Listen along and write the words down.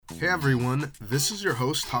Hey everyone, this is your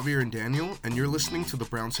host Javier and Daniel, and you're listening to the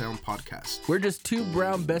Brown Sound Podcast. We're just two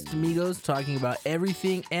brown best amigos talking about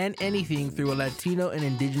everything and anything through a Latino and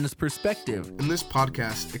Indigenous perspective. In this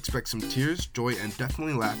podcast, expect some tears, joy, and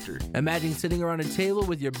definitely laughter. Imagine sitting around a table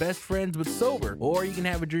with your best friends but sober, or you can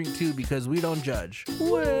have a drink too because we don't judge.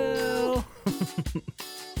 Well...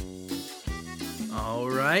 All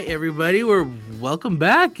right, everybody, welcome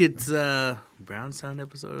back. It's Brown Sound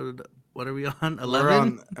episode... What are we on?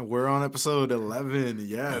 11? We're on episode 11,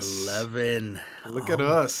 yes. 11. Look at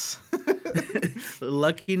us.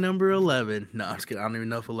 Lucky number 11. No, I'm just kidding. I don't even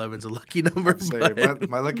know if 11's a lucky number.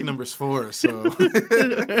 My lucky number's 4, so.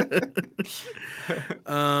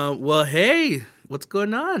 Well, hey, what's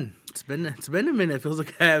going on? It's been a minute. It feels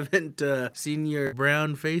like I haven't seen your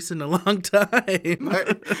brown face in a long time.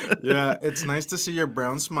 Yeah, it's nice to see your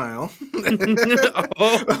brown smile.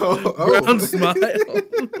 Brown smile.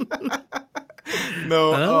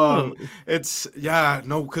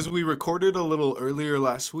 Because we recorded a little earlier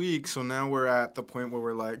last week, so now we're at the point where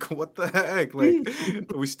we're like, what the heck? Like,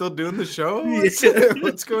 are we still doing the show?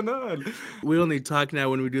 What's going on? We only talk now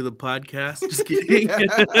when we do the podcast. Just kidding.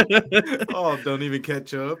 Oh, don't even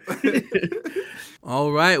catch up.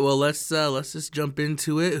 All right, well let's just jump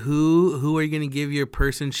into it. Who are you gonna give your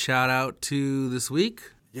person shout out to this week?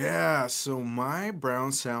 Yeah, so my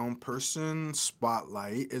Brown Sound person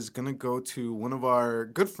spotlight is going to go to one of our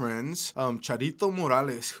good friends, Charito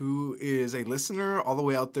Morales, who is a listener all the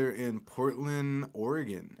way out there in Portland,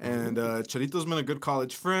 Oregon. And Charito's been a good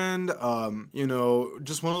college friend,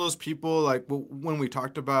 just one of those people, like when we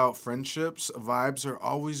talked about friendships, vibes are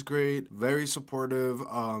always great, very supportive.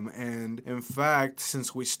 And in fact,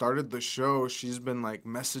 since we started the show, she's been like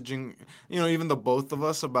messaging, even the both of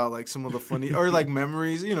us about like some of the funny or like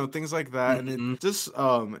memories, things like that. And it just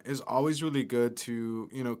is always really good to,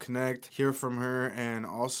 connect, hear from her, and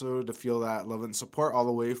also to feel that love and support all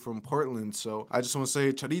the way from Portland. So I just want to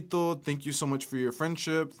say, Charito, thank you so much for your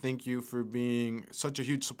friendship. Thank you for being such a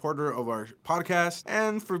huge supporter of our podcast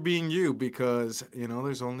and for being you, because,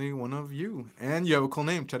 there's only one of you and you have a cool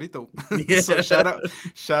name, Charito. Yeah. So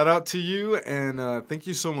shout out to you, and thank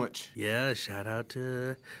you so much. Yeah, shout out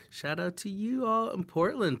to you all in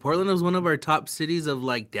Portland. Portland is one of our top cities of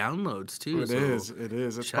like downloads too. It is.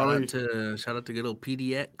 It's shout out to good old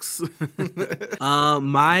PDX.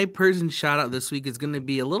 My person shout out this week is going to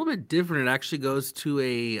be a little bit different. It actually goes to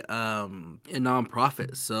a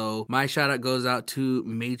nonprofit. So my shout out goes out to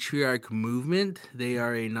Matriarch Movement. They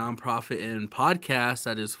are a nonprofit and podcast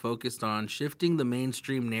that is focused on shifting the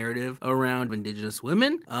mainstream narrative around Indigenous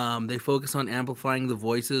women. They focus on amplifying the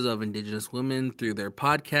voices of Indigenous women through their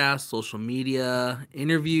podcasts, social media,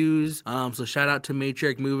 interviews. So shout out to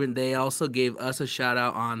Matriarch Movement. They also gave us a shout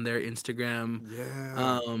out on their Instagram.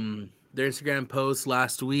 Yeah. Their Instagram post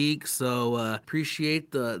last week, so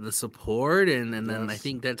appreciate the support, and then I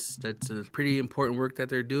think that's a pretty important work that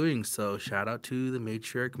they're doing. So shout out to the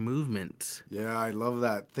Matriarch Movement. Yeah, I love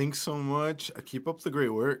that. Thanks so much. Keep up the great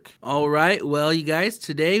work. All right, well, you guys,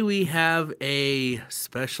 today we have a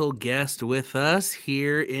special guest with us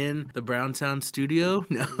here in the Brown Sound studio.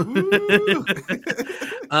 No.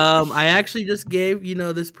 I actually just gave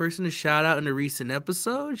this person a shout out in a recent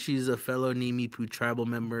episode. She's a fellow Nimipu tribal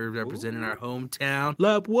member representing our hometown.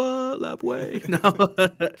 Lapway.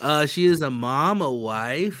 No. She is a mom, a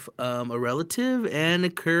wife, a relative, and a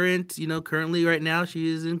currently right now she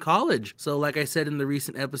is in college. So like I said in the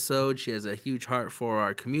recent episode, she has a huge heart for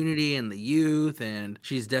our community and the youth, and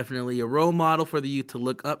she's definitely a role model for the youth to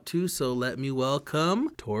look up to. So let me welcome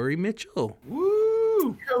Tori Mitchell. Woo!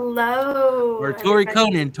 Hello. Or Tori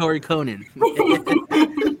Konen.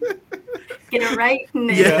 Get it right.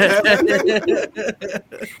 Yeah.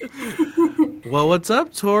 Well, what's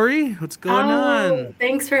up, Tori? What's going on?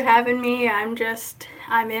 Thanks for having me. I'm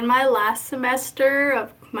in my last semester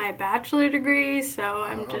of my bachelor degree, so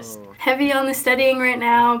I'm just heavy on the studying right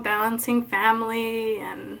now, balancing family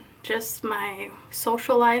and just my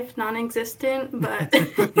social life non-existent, but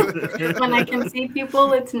when I can see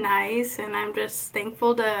people, it's nice, and I'm just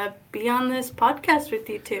thankful to be on this podcast with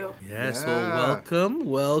you two. Yes, well,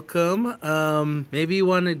 welcome. Maybe you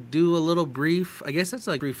want to do a little brief, I guess that's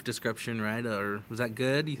like brief description, right? Or was that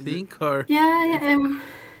good, you think? Or Yeah,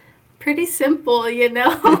 pretty simple, you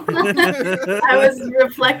know. I was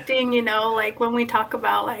reflecting, you know, like when we talk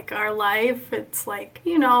about like our life, it's like,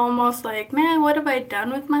 you know, almost like, man, what have I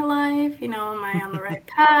done with my life? You know, am I on the right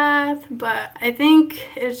path? But I think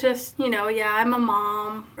it's just, you know, yeah, I'm a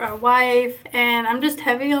mom, a wife, and I'm just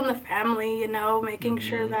heavy on the family, you know, making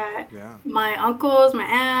sure that Yeah. my uncles, my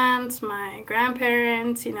aunts, my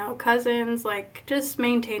grandparents, you know, cousins, like just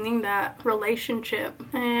maintaining that relationship.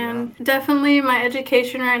 And definitely my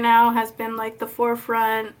education right now has been like the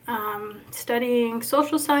forefront, studying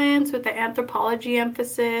social science with the anthropology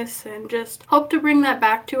emphasis, and just hope to bring that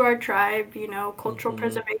back to our tribe, you know, cultural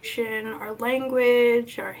preservation, our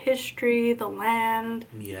language, our history, the land.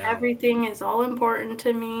 Yeah. Everything is all important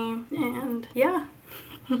to me. And yeah.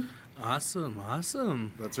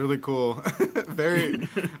 Awesome. That's really cool.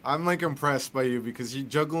 I'm like impressed by you because you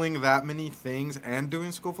juggling that many things and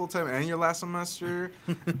doing school full time and your last semester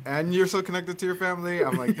and you're so connected to your family.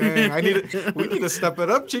 I'm like, dang, we need to step it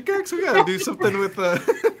up, Chicax. We gotta do something with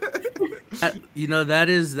You know, that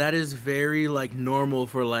is very like normal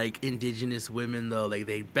for like indigenous women though. Like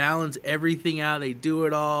they balance everything out, they do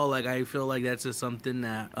it all. Like I feel like that's just something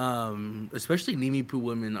that especially Nimipu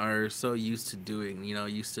women are so used to doing, you know,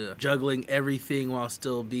 used to juggling everything while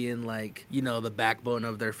still being like, you know, the backbone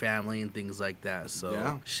of their family and things like that.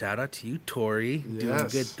 So shout out to you, Tori, doing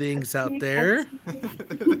good things out there.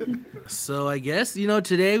 So I guess, you know,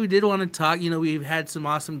 today we did want to talk, you know, we've had some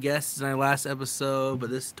awesome guests in our last episode, but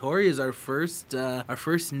this Tori is our first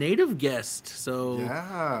native guest. So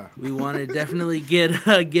we want to definitely get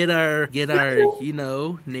our you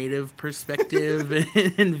know, native perspective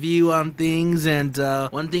and view on things. And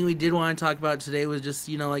one thing we did want to talk about today was just,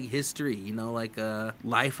 you know, like history, you know, like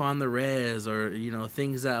life on the res, or, you know,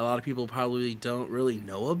 things that a lot of people probably don't really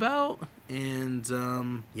know about. And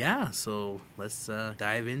so let's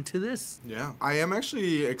dive into this. Yeah, I am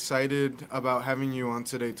actually excited about having you on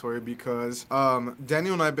today, Tori, because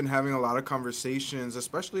Daniel and I have been having a lot of conversations,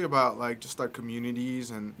 especially about like just our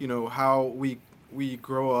communities and, you know, how we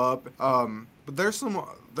grow up. But there's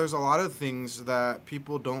a lot of things that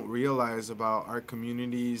people don't realize about our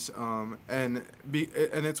communities, and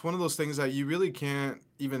it's one of those things that you really can't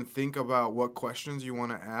even think about what questions you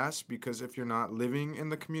want to ask, because if you're not living in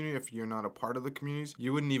the community, if you're not a part of the communities,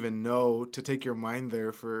 you wouldn't even know to take your mind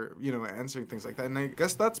there for, you know, answering things like that. And I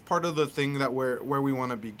guess that's part of the thing that where we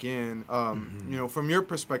want to begin. You know, from your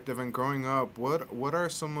perspective and growing up, what are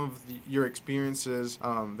some of your experiences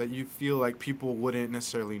that you feel like people wouldn't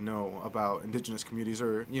necessarily know about indigenous communities,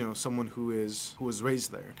 or, you know, someone who was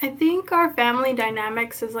raised there? I think our family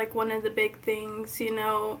dynamics is like one of the big things, you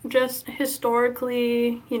know, just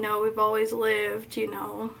historically, you know, we've always lived, you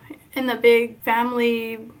know, in the big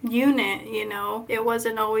family unit, you know. It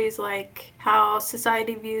wasn't always like how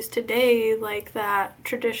society views today, like that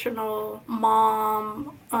traditional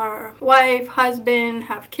mom or wife, husband,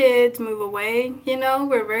 have kids, move away, you know.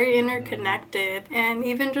 We're very interconnected, and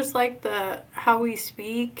even just like how we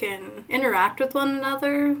speak and interact with one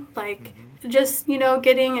another, like just, you know,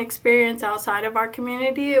 getting experience outside of our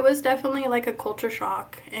community, it was definitely like a culture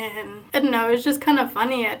shock. And I don't know, it's just kind of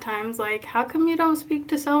funny at times, like, how come you don't speak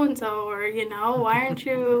to so-and-so? Or, you know, why aren't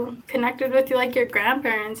you connected with like your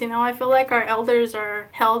grandparents? You know, I feel like our elders are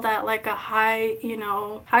held at like a high, you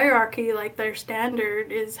know, hierarchy, like their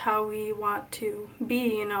standard is how we want to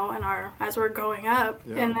be, you know, as we're growing up.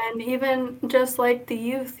 And then even just like the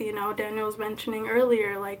youth, you know, Daniel was mentioning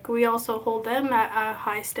earlier, like we also hold them at a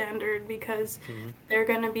high standard because they're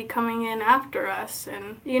going to be coming in after us.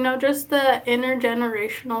 And, you know, just the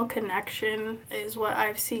intergenerational connection is what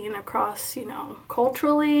I've seen across, you know,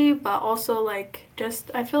 culturally, but also like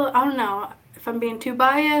just, I don't know if I'm being too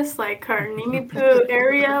biased, like our Nimipu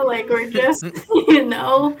area, like we're just, you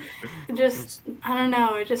know, just, I don't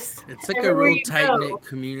know, it's like a real tight-knit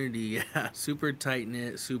community. Yeah, super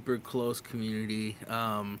tight-knit, super close community.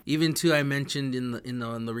 Even too, I mentioned in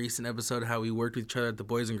the recent episode how we worked with each other at the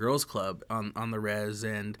Boys and Girls Club on the res,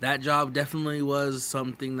 and that job definitely was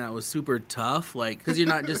something that was super tough, like, because you're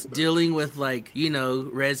not just dealing with, like, you know,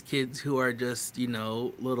 res kids who are just, you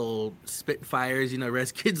know, little spitfires, you know,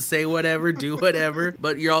 res kids say whatever, do whatever,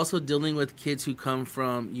 but you're also dealing with kids who come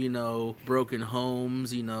from, you know, broken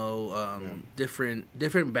homes, you know,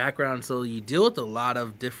 different backgrounds, so you deal with a lot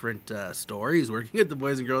of different stories working at the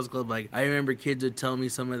Boys and Girls Club. Like, I remember kids would tell me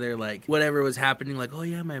some of their, like, whatever was happening, like, oh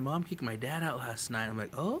yeah, my mom kicked my dad out last night. I'm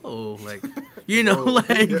like, oh, like, you know,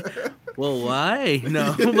 like, well, why?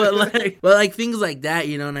 No, but like things like that,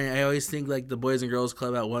 you know. And I always think like the Boys and Girls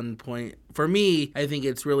Club at one point for me, I think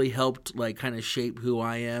it's really helped like kind of shape who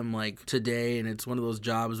I am like today. And it's one of those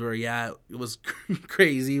jobs where, yeah, it was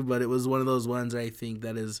crazy, but it was one of those ones I think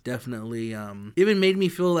that is definitely even made me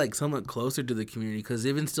feel like somewhat closer to the community, because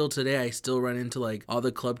even still today, I still run into like all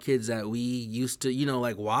the club kids that we used to,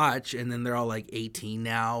 like watch, and then they're all like 18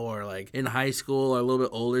 now or like in high school or a little bit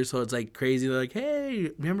older. So it's like crazy. They're like,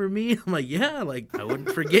 hey, remember me? I'm like, yeah, like I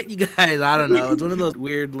wouldn't forget you guys. I don't know. It's one of those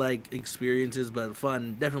weird like experiences, but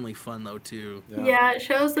fun. Definitely fun though too. Yeah, it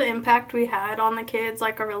shows the impact we had on the kids,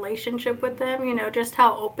 like a relationship with them, just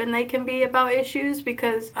how open they can be about issues,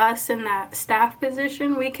 because us in that staff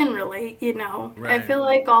position, we can relate, Right. I feel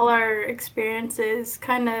like all our experiences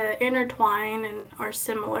kind of intertwine and are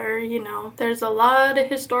similar, There's a lot of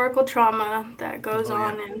historical trauma that goes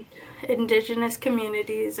on in indigenous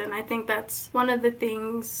communities, and I think that's one of the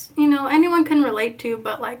things, anyone can relate to,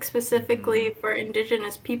 but like specifically for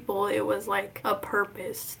indigenous people, it was like a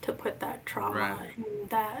purpose to put that trauma in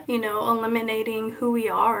that, eliminating who we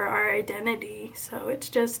are, our identity. So it's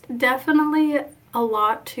just definitely a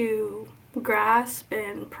lot to grasp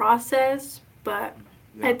and process, but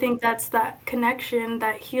I think that's that connection,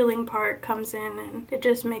 that healing part comes in, and it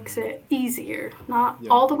just makes it easier. Not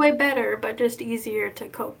all the way better, but just easier to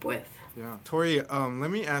cope with. Yeah. Tori,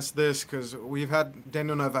 let me ask this, because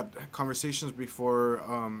Daniel and I've had conversations before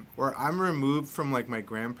where I'm removed from like my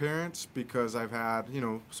grandparents, because I've had,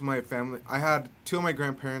 some of my family, I had two of my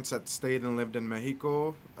grandparents that stayed and lived in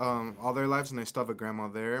Mexico all their lives, and I still have a grandma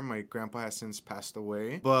there. My grandpa has since passed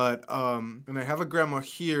away. But, and I have a grandma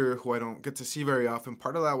here who I don't get to see very often.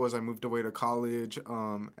 Part of that was I moved away to college,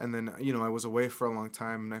 and then, I was away for a long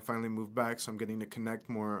time, and I finally moved back, so I'm getting to connect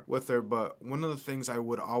more with her. But one of the things I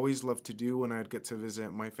would always love to do when I'd get to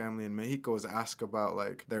visit my family in Mexico is ask about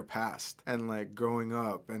like their past and like growing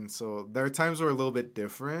up. And so there are times where a little bit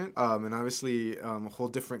different, and obviously a whole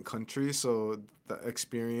different country, so the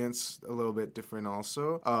experience a little bit different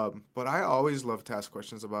also. But I always love to ask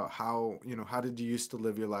questions about how did you used to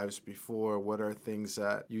live your lives before? What are things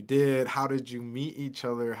that you did? How did you meet each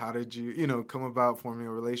other? How did you come about forming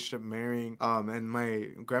a relationship, marrying? And my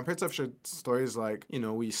grandparents have shared stories like,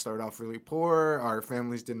 we started off really poor. Our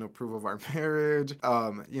families didn't approve of our marriage.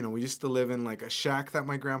 We used to live in like a shack that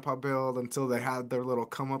my grandpa built until they had their little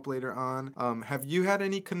come up later on. Have you had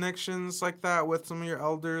any connections like that with some of your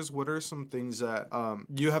elders? What are some things that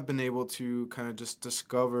you have been able to kind of just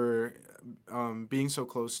discover being so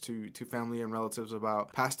close to family and relatives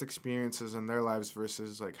about past experiences in their lives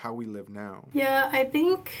versus like how we live now? Yeah, I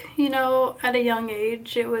think, at a young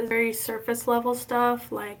age, it was very surface level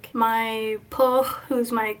stuff. Like my po,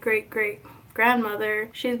 who's my great grandmother,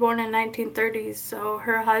 she's born in 1930s, so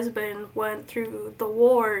her husband went through the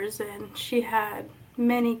wars and she had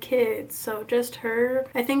many kids. So just her,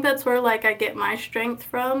 I think that's where like I get my strength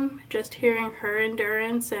from, just hearing her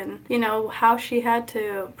endurance and how she had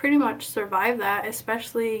to pretty much survive that,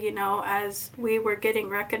 especially as we were getting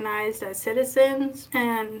recognized as citizens.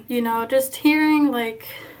 And just hearing like,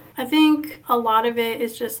 I think a lot of it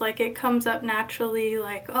is just like it comes up naturally,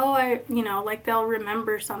 like, oh, like they'll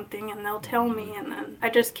remember something and they'll tell me, and then I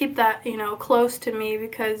just keep that, close to me,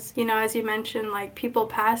 because, as you mentioned, like people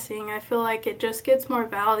passing, I feel like it just gets more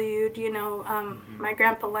valued. My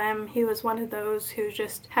grandpa Lem, he was one of those who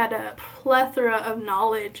just had a plethora of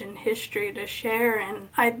knowledge and history to share, and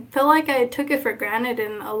I feel like I took it for granted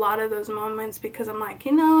in a lot of those moments, because I'm like,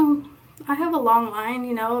 I have a long line,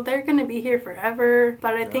 they're going to be here forever.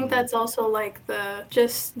 But I think that's also like the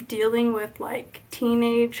just dealing with like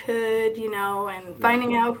teenagehood, and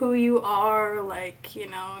finding out who you are. Like, you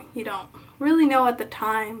don't really know at the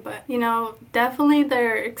time, but, definitely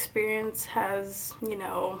their experience has,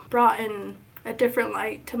 brought in a different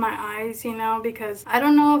light to my eyes, because I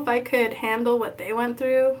don't know if I could handle what they went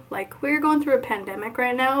through. Like, we're going through a pandemic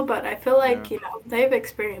right now, but I feel like, they've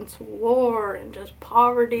experienced war and just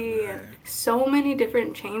poverty and so many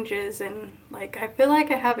different changes, and like, I feel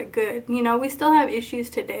like I have it good. We still have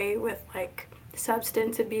issues today with like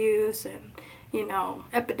substance abuse and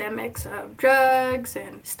epidemics of drugs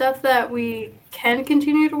and stuff that we can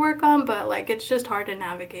continue to work on, but like, it's just hard to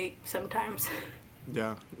navigate sometimes.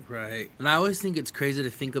 Yeah. Right. And I always think it's crazy to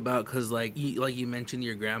think about, because like you mentioned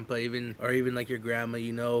your grandpa, even like your grandma,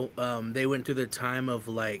 they went through the time of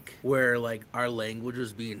like where like our language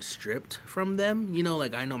was being stripped from them.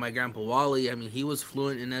 Like I know my grandpa Wally, I mean, he was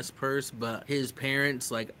fluent in Nez but his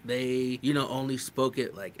parents, like they, only spoke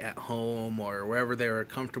it like at home or wherever they were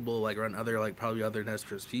comfortable, like around other, like probably other Nez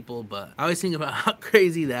people. But I always think about how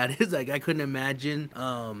crazy that is. Like I couldn't imagine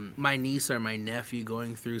my niece or my nephew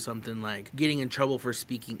going through something like getting in trouble for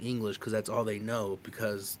speaking English because that's all they know,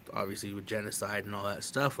 because obviously with genocide and all that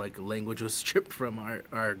stuff, like language was stripped from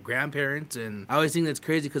our grandparents. And I always think that's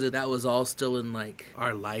crazy because that was all still in like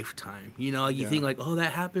our lifetime, you know, like you think like, oh,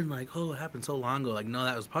 that happened, like, oh, it happened so long ago. Like, no,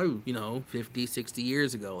 that was probably, you know, 50, 60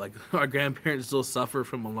 years ago. Like our grandparents still suffer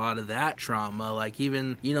from a lot of that trauma. Like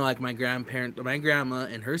even, you know, like my grandma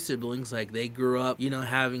and her siblings, like they grew up, you know,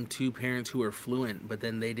 having two parents who were fluent, but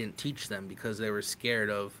then they didn't teach them because they were scared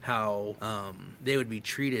of how they would be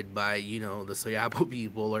treated by, you know, the Soyapo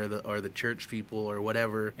people or the church people or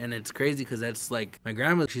whatever. And it's crazy because that's like my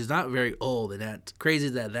grandma, she's not very old, and that's crazy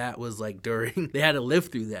that was like during they had to live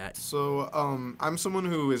through that. So I'm someone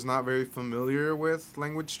who is not very familiar with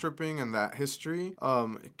language stripping and that history.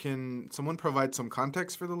 Can someone provide some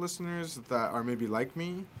context for the listeners that are maybe like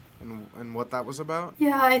me? And what that was about?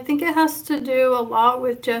 Yeah, I think it has to do a lot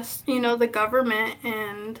with just, you know, the government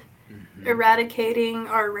and eradicating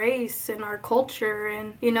our race and our culture.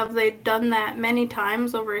 And, you know, they've done that many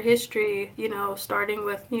times over history, you know, starting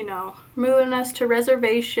with, you know, moving us to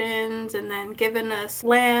reservations and then giving us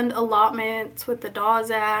land allotments with the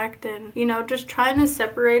Dawes Act, and, you know, just trying to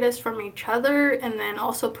separate us from each other, and then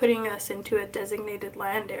also putting us into a designated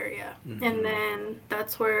land area. And then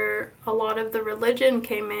that's where a lot of the religion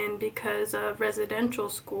came in because of residential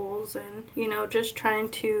schools and, you know, just trying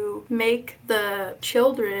to make the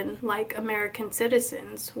children like American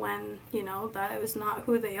citizens when, you know, that was not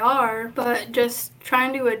who they are, but just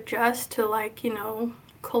trying to adjust to, like, you know,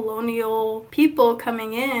 colonial people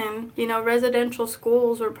coming in. You know, residential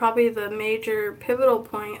schools were probably the major pivotal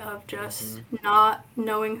point of just not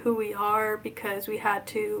knowing who we are, because we had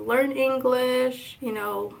to learn English, you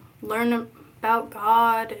know, learn about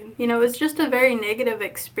God, and, you know, it's just a very negative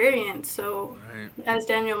experience. So as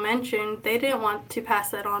Daniel mentioned, they didn't want to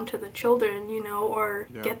pass that on to the children, you know, or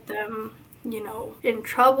get them, you know, in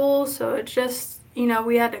trouble. So it's just, you know,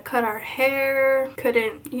 we had to cut our hair,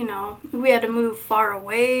 couldn't, you know, we had to move far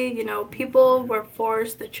away. You know,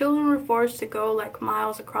 the children were forced to go like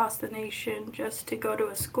miles across the nation just to go to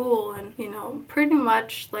a school and, you know, pretty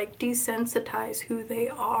much like desensitize who they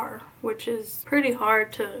are, which is pretty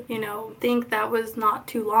hard to, you know, think that was not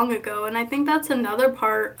too long ago. And I think that's another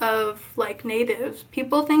part of like Natives.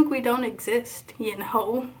 People think we don't exist, you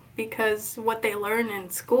know, because what they learn in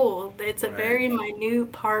school, it's a very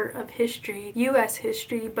minute part of history, U.S.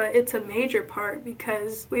 history, but it's a major part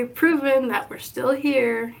because we've proven that we're still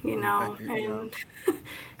here, you know, and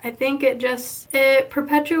I think it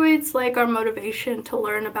perpetuates like our motivation to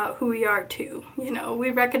learn about who we are too. You know, we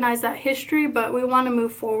recognize that history, but we want to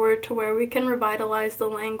move forward to where we can revitalize the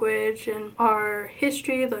language and our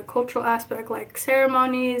history, the cultural aspect, like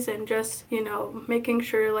ceremonies, and just, you know, making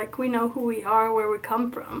sure like we know who we are, where we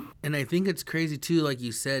come from. And I think it's crazy too, like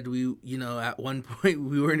you said, we, you know, at one point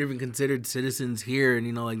we weren't even considered citizens here, and,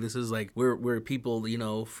 you know, like this is like we're people, you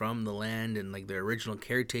know, from the land and like the original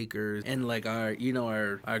caretakers, and like our, you know,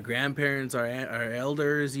 our grandparents, our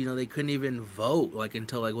elders, you know, they couldn't even vote like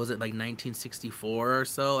until like, was it like 1964 or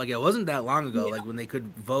so? Like it wasn't that long ago, like when they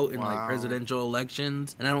could vote in like presidential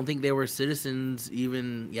elections. And I don't think they were citizens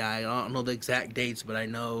even, I don't know the exact dates, but I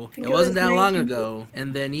know it wasn't that long ago.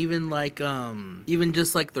 And then even like even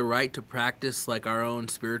just like the right to practice like our own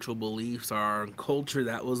spiritual beliefs, our own culture,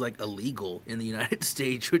 that was like illegal in the United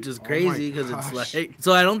States, which is crazy because it's like,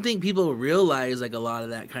 so I don't think people realize like a lot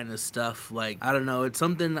of that kind of stuff. Like, I don't know, it's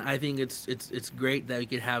something I think it's great that we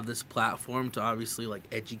could have this platform to obviously like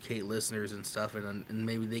educate listeners and stuff, and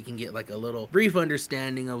maybe they can get like a little brief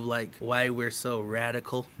understanding of like why we're so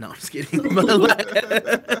radical. No, I'm just kidding.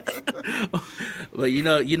 But you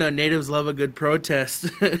know, Natives love a good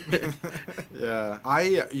protest.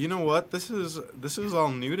 Yeah, you know what? This is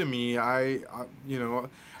all new to me. You know,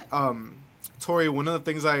 Tori, one of the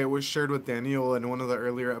things I was shared with Daniel in one of the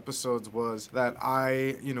earlier episodes was that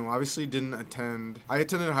I, you know, obviously didn't attend. I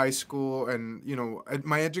attended high school, and, you know,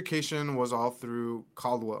 my education was all through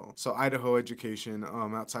Caldwell, so Idaho education,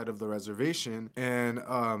 outside of the reservation. And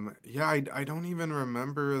I don't even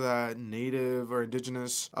remember that Native or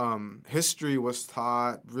Indigenous history was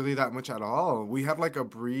taught really that much at all. We had like a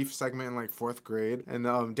brief segment in like 4th grade, and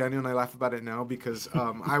Daniel and I laugh about it now because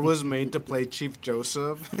I was made to play Chief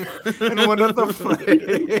Joseph in one of the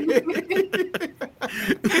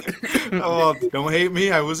Oh, don't hate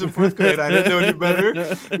me. I was in 4th grade. I didn't know any better.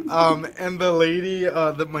 And the lady,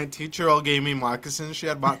 my teacher, all gave me moccasins she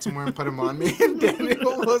had bought somewhere and put them on me. And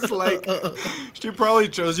Daniel was like, she probably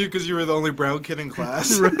chose you because you were the only brown kid in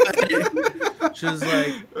class. Right. She was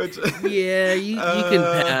like, Which- yeah, you can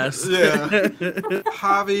pass. Yeah.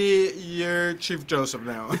 Javi, you're Chief Joseph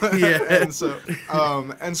now. Yeah.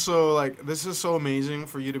 and so like this is so amazing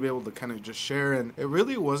for you to be able to kind of just share. And it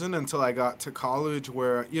really wasn't until I got to college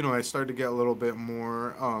where, you know, I started to get a little bit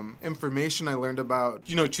more information. I learned about,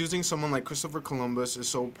 you know, choosing someone like Christopher Columbus is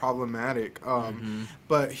so problematic.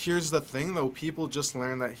 But here's the thing though, people just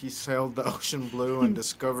learned that he sailed the ocean blue and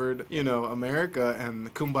discovered, you know, America,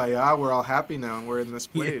 and kumbaya, we're all happy now and we're in this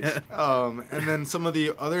place. Yeah. And then some of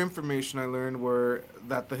the other information I learned were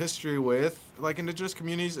that the history with like indigenous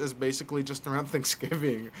communities is basically just around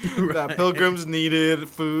Thanksgiving. Right. That pilgrims needed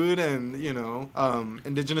food, and you know,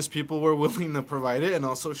 indigenous people were willing to provide it and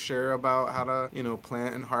also share about how to, you know,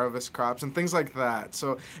 plant and harvest crops and things like that.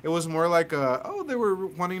 So it was more like they were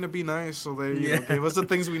wanting to be nice, so they you know, gave us the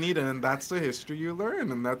things we needed, and that's the history you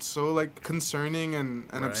learn. And that's so like concerning and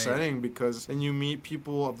Right. upsetting, because then you meet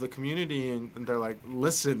people of the community and they're like,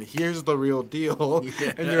 listen, here's the real deal.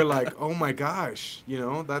 Yeah. And you're like, oh my gosh, you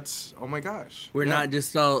know, that's, oh my gosh. We're Yeah. not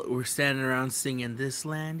just we're standing around singing, this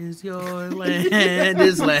land is your land,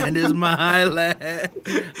 this land is my land.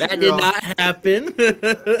 That did not happen.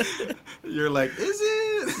 You're like, is it?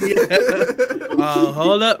 Yeah. Oh,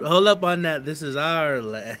 hold up on that. This is our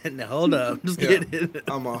land. Hold up. Just Yeah. kidding.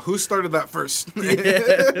 Who started that first?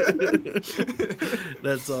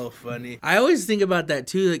 That's all funny. I always think about that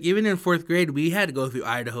too. Like even in 4th grade, we had to go through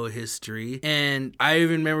Idaho history, and I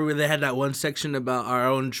even remember where they had that one section about our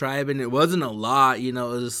own tribe, and it wasn't a lot. You know,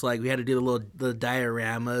 it was just like we had to do the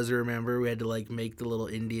dioramas. Remember, we had to like make the little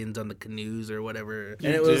Indians on the canoes or whatever,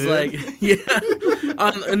 and it was like, yeah.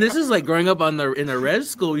 And this is like growing up in the res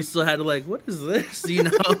school, we still had to like, what is this? You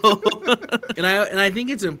know. and I think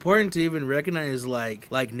it's important to even recognize like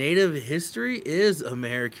Native history is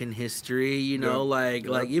American history. You know, like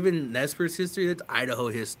even Nesper's history, that's Idaho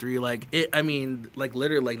history. Like it, I mean, like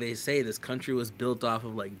literally, like they say, this country was built off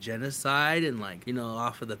of like genocide and like, you know,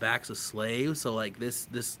 off of the backs of slaves. So like this,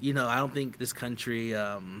 you know, I don't think this country,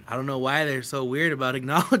 I don't know why they're so weird about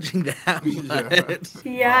acknowledging that. But,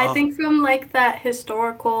 Yeah, I think from like that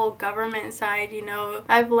historical government side, you know,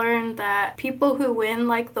 I've learned that people who win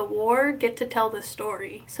like the war get to tell the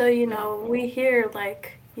story. So, you know, we hear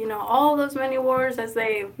like, you know, all those many wars as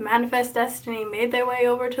they manifest destiny made their way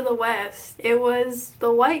over to the West. It was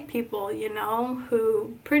the white people, you know,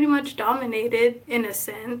 who pretty much dominated in a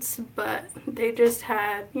sense, but they just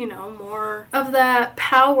had, you know, more of that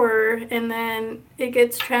power, and then it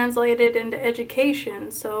gets translated into education.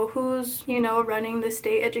 So who's, you know, running the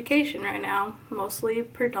state education right now? Mostly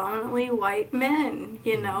predominantly white men,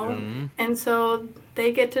 you know, and so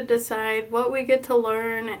they get to decide what we get to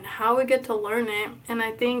learn and how we get to learn it. And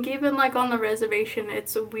I think even like on the reservation,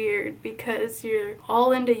 it's weird because you're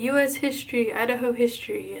all into U.S. history, Idaho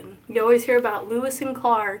history, and you always hear about Lewis and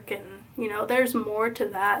Clark, and you know, there's more to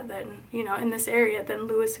that than, you know, in this area than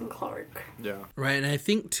Lewis and Clark. Yeah. right. And I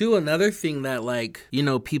think too, another thing that like, you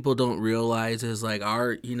know, people don't realize is like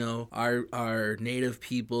our native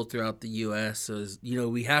people throughout the U.S. is, you know,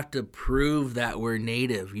 we have to prove that we're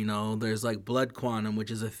native. You know, there's like blood quantum,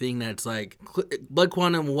 which is a thing that's like, blood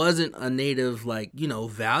quantum wasn't a native like, you know,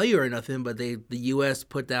 value or nothing, but the U.S.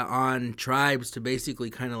 put that on tribes to basically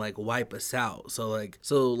kind of like wipe us out. So like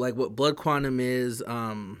what blood quantum is,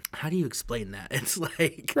 how do you explain that? It's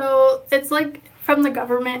like from the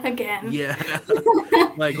government again. Yeah.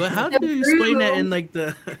 Like, well, how do you explain that in like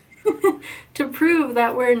the to prove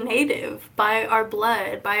that we're native by our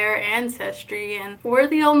blood, by our ancestry, and we're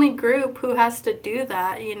the only group who has to do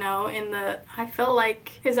that, you know, I feel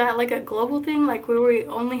like, is that like a global thing? Like we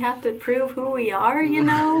only have to prove who we are, you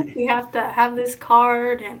know? We have to have this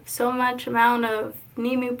card and so much amount of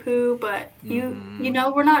Nimupu, but you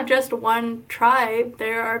know, we're not just one tribe.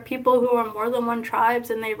 There are people who are more than one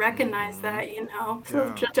tribes, and they recognize that, you know.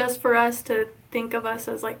 So just for us to think of us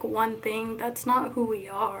as like one thing, that's not who we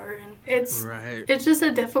are. And it's just a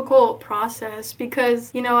difficult process because,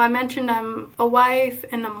 you know, I mentioned I'm a wife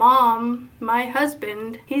and a mom. My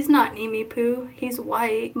husband, he's not Nimipu, he's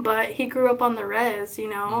white, but he grew up on the res, you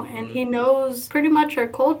know, and he knows pretty much our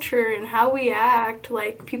culture and how we act.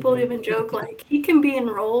 Like people even joke like he can be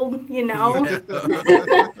enrolled, you know.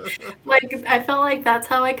 Like I felt like that's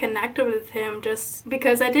how I connected with him, just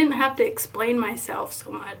because I didn't have to explain myself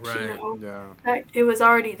so much, you know. that it was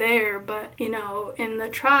already there, but in the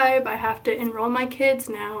tribe I have to enroll my kids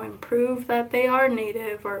now and prove that they are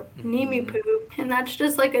native or Nimi Poo. And that's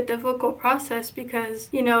just like a difficult process because,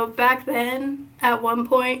 back then at one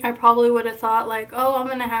point I probably would have thought like, oh, I'm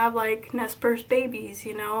gonna have like Nez Perce babies,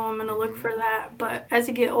 I'm gonna look for that. But as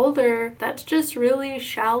you get older, that's just really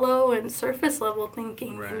shallow and surface level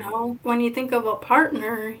thinking, Right. When you think of a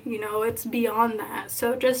partner, it's beyond that.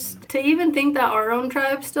 So just to even think that our own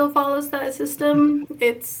tribe still follows that system,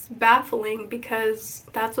 it's baffling because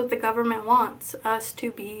that's what the government wants, us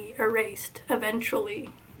to be erased eventually.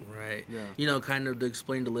 Right. Yeah. Kind of to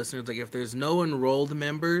explain to listeners, like if there's no enrolled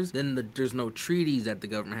members, then there's no treaties that the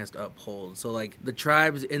government has to uphold. So like the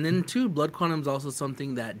tribes, and then too, blood quantum is also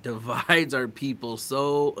something that divides our people.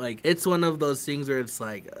 So like it's one of those things where it's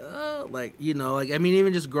like, like I mean,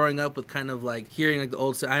 even just growing up with kind of like hearing like the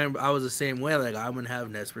old, I was the same way. Like I'm gonna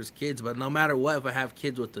have Nez Perce kids, but no matter what, if I have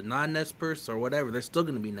kids with the non-Nez Perce or whatever, they're still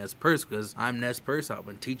gonna be Nez Perce because I'm Nez Perce. I'm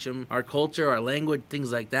gonna teach them our culture, our language,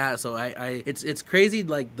 things like that. So it's crazy.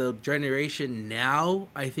 Like the generation now,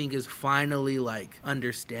 I think, is finally like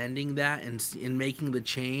understanding that and making the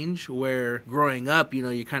change. Where growing up,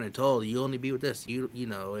 you're kind of told you only be with this,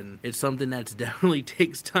 and it's something that's definitely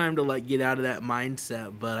takes time to like get out of that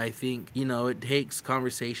mindset. But I think it takes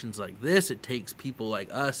conversations like this. It takes people like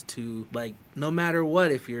us to like, no matter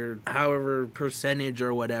what, if you're however percentage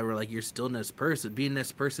or whatever, like you're still Nez Perce. Being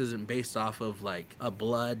Nez Perce isn't based off of like a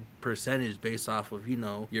blood percentage, based off of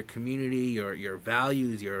your community, your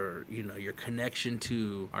values, your connection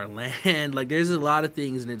to our land. Like there's a lot of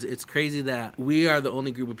things, and it's crazy that we are the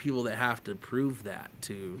only group of people that have to prove that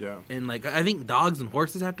too. Yeah. And like I think dogs and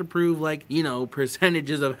horses have to prove like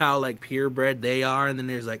percentages of how like purebred they are, and then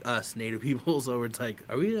there's like us native people. So it's like,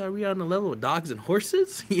 are we on the level with dogs and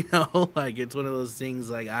horses? Like it's one of those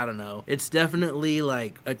things. Like I don't know. It's definitely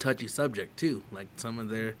like a touchy subject too. Like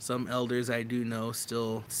some elders I do know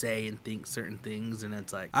still say and think certain things, and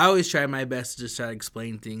it's like I always try my best to just try to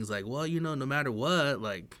explain things like, well, no matter what,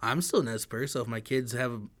 like I'm still Nez Perce. So if my kids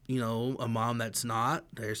have a mom that's not,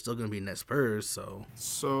 they're still gonna be Nez Perce.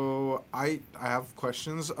 So I have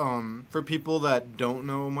questions. For people that don't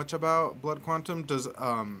know much about blood quantum, does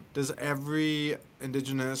every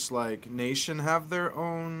indigenous like nation have their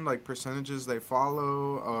own like percentages they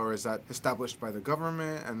follow, or is that established by the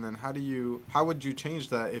government? And then how would you change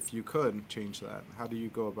that if you could change that? How do you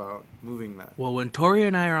go about moving that? Well, when Tori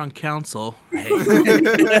and I are on council,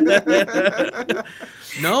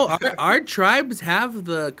 no, our tribes have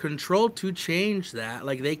the control to change that.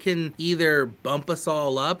 Like they can either bump us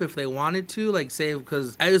all up if they wanted to, like say,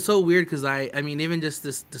 because it's so weird. Because I mean, even just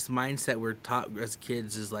this mindset we're taught as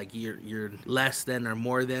kids is like you're less than or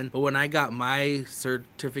more than. But when I got my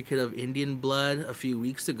certificate of Indian blood a few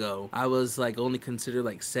weeks ago, I was like only considered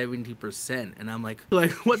like 70%, and I'm like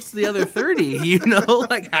what's the other 30?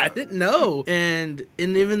 Like I didn't know, and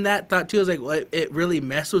even that thought too. I was like, well, it really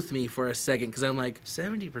messed with me for a second because I'm like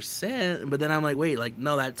 70%, but then I'm like, wait, like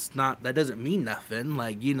no, that doesn't mean nothing,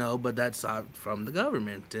 like but that's from the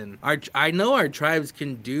government. And I know our tribes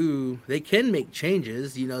can make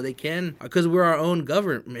changes, they can, because we're our own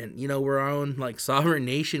government, we're our own like sovereign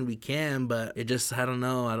nation, we can, but it just, I don't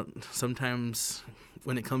know, sometimes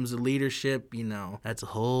when it comes to leadership, that's a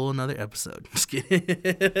whole nother episode. Just kidding.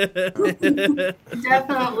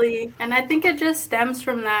 Definitely. And I think it just stems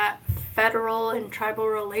from that federal and tribal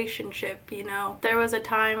relationship. There was a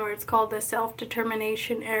time where it's called the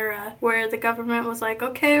self-determination era, where the government was like,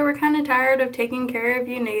 okay, we're kind of tired of taking care of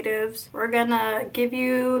you natives. We're gonna give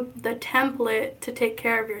you the template to take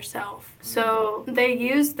care of yourself. So they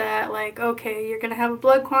used that, like, okay, you're gonna have a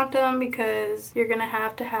blood quantum because you're gonna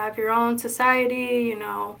have to have your own society,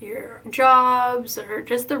 your jobs, or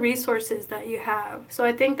just the resources that you have. So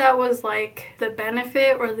I think that was like the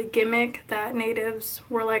benefit or the gimmick that natives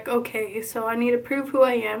were like, okay, so I need to prove who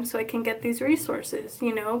I am so I can get these resources.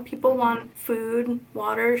 People want food,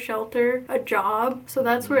 water, shelter, a job. So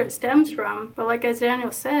that's where it stems from. But like as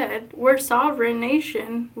Daniel said, we're a sovereign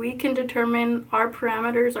nation. We can determine our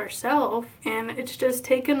parameters ourselves. And it's just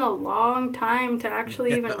taken a long time to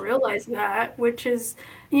actually even realize that, which is,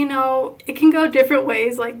 it can go different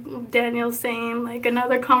ways, like Daniel's saying, like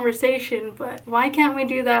another conversation, but why can't we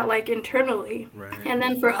do that like internally? Right. And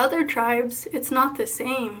then for other tribes, it's not the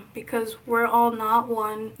same because we're all not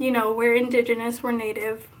one. We're indigenous, we're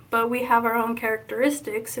native, but we have our own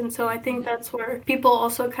characteristics. And so I think that's where people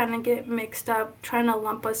also kind of get mixed up, trying to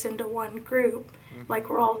lump us into one group. Like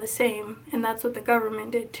we're all the same, and that's what the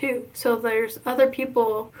government did too. So there's other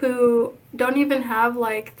people who don't even have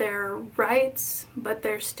like their rights, but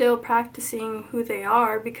they're still practicing who they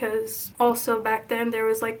are, because also back then there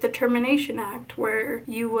was like the Termination Act where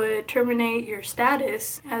you would terminate your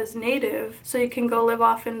status as native so you can go live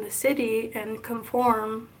off in the city and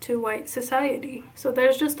conform to white society. So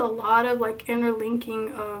there's just a lot of like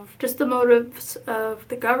interlinking of just the motives of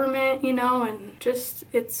the government, and just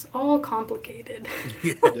it's all complicated.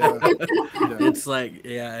 Yeah. It's like,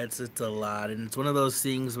 it's a lot, and it's one of those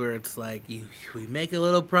things where it's like we make a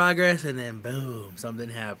little progress, and then boom, something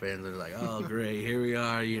happens. It's like, oh great, here we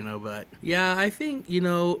are, But yeah, I think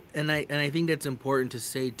and I think that's important to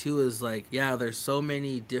say too is like, yeah, there's so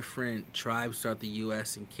many different tribes throughout the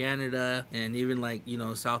U.S. and Canada, and even like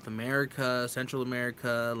South America, Central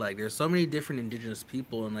America. Like, there's so many different indigenous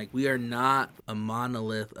people, and like we are not a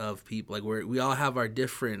monolith of people. Like we all have our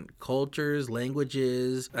different cultures,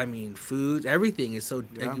 languages. I mean, foods, everything is so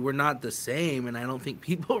like, we're not the same, and I don't think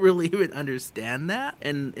people really even understand that.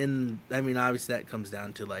 And I mean, obviously that comes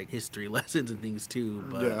down to like history lessons and things too.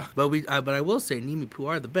 But but I will say Nimi Poo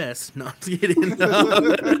are the best. No, I'm just kidding.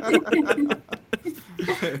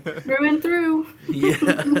 Through and through.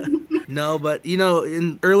 Yeah. No, but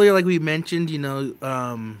in earlier, like we mentioned,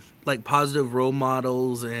 like positive role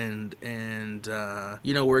models and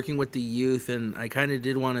working with the youth, and I kind of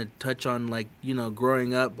did want to touch on like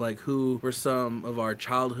growing up, like who were some of our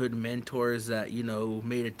childhood mentors that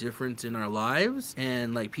made a difference in our lives,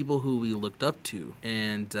 and like people who we looked up to.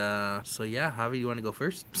 And so yeah, Javi, you want to go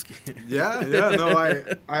first? Yeah, no,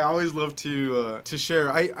 I always love to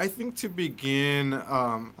share. I think to begin,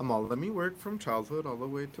 let me work from childhood all the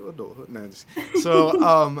way to adulthood. No,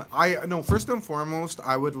 so first and foremost,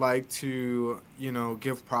 I would like to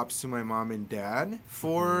give props to my mom and dad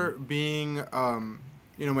for being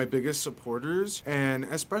my biggest supporters, and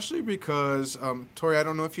especially because Tori, I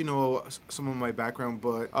don't know if you know some of my background,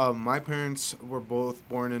 but my parents were both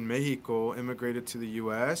born in Mexico, immigrated to the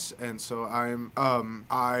U.S., and so I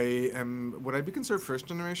am would I be considered first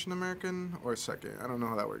generation American or second? I don't know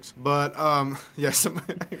how that works, but yes,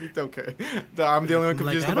 okay, I'm the only one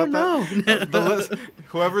confused like, about that. that.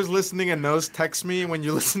 Whoever's listening and knows, text me when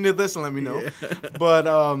you listen to this and let me know. Yeah. But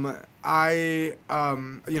I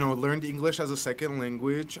learned English as a second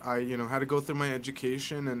language. I had to go through my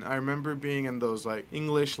education, and I remember being in those like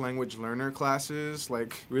English language learner classes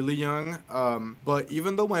like really young. But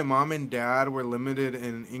even though my mom and dad were limited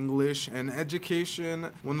in English and education,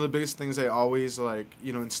 one of the biggest things they always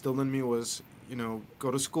instilled in me was go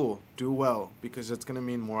to school, do well, because it's going to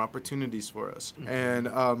mean more opportunities for us. Mm-hmm.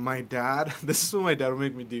 And my dad, this is what my dad would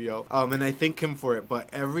make me do, yo. And I thank him for it, but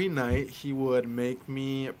every night he would make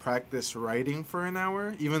me practice writing for an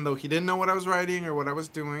hour, even though he didn't know what I was writing or what I was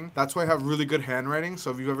doing. That's why I have really good handwriting.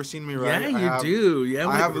 So if you've ever seen me write, yeah, you do. Yeah,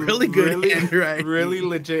 I have really good handwriting. Really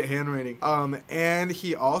legit handwriting. And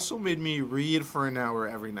he also made me read for an hour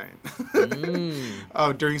every night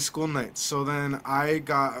during school nights. So then I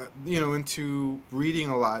got, into reading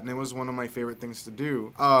a lot, and it was one of my favorite things to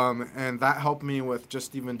do. And that helped me with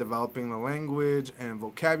just even developing the language and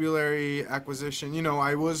vocabulary acquisition.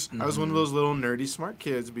 I was one of those little nerdy smart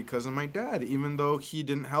kids because of my dad, even though he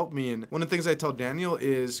didn't help me. And one of the things I tell Daniel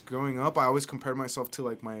is growing up, I always compared myself to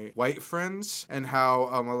like my white friends, and how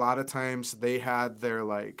a lot of times they had their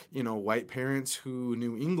white parents who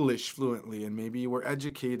knew English fluently and maybe were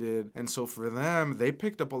educated. And so for them, they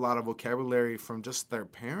picked up a lot of vocabulary from just their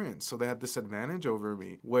parents. So they had this advantage over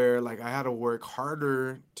me where I had to work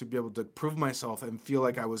harder to be able to prove myself and feel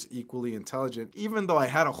like I was equally intelligent, even though I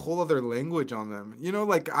had a whole other language on them.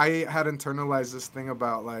 I had internalized this thing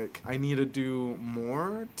about I need to do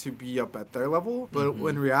more to be up at their level. But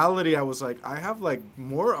in reality, I was I have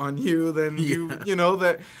more on you than you,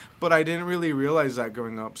 that. But I didn't really realize that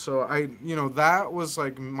growing up. So that was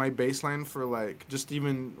my baseline for just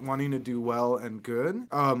even wanting to do well and good.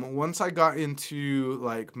 Once I got into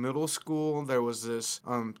middle school, there was this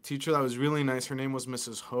teacher that was really nice. Her name was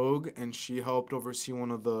Mrs. Hogue, and she helped oversee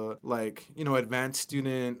one of the advanced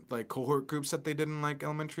student cohort groups that they did in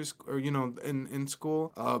elementary school, or in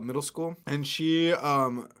school, middle school. And she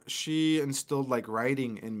instilled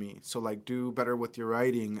writing in me. So do better with your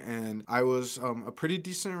writing. And I was a pretty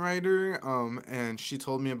decent writer. And she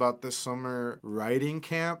told me about this summer writing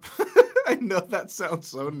camp. I know that sounds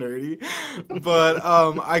so nerdy, but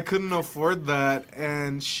I couldn't afford that,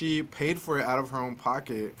 and she paid for it out of her own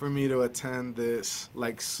pocket for me to attend this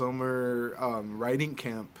like summer writing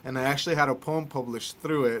camp, and I actually had a poem published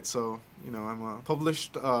through it. So I'm a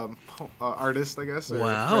published artist, I guess. Or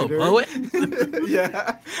Wow, writer. poet.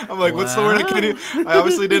 Yeah, I'm like, what's the word? I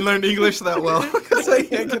obviously didn't learn English that well because I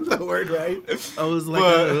can't get the word right. I was like,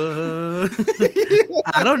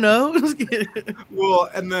 I don't know. Well,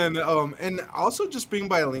 and then and also just being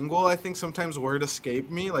bilingual, I think sometimes word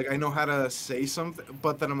escape me. Like I know how to say something,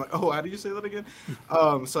 but then I'm like, oh, how do you say that again?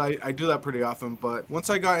 So I do that pretty often. But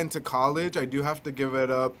once I got into college, I do have to give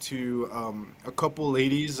it up to a couple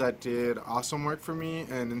ladies that did awesome work for me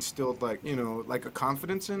and instilled like like a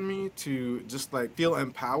confidence in me to just like feel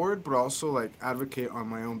empowered, but also like advocate on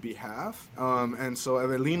my own behalf. And so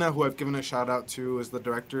Evelina, who I've given a shout out to, is the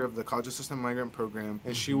director of the College Assistant Migrant Program,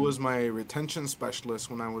 and she was my retention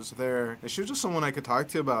specialist when I was there. And she was just someone I could talk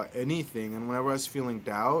to about anything. And whenever I was feeling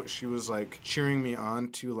doubt, she was like cheering me on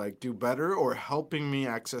to like do better or helping me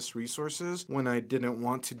access resources when I didn't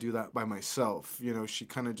want to do that by myself. She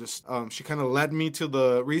kind of just she kind of led me to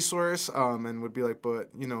the resource and would be like, but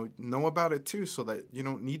know about it too, so that you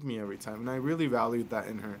don't need me every time. And I really valued that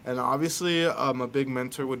in her. And obviously a big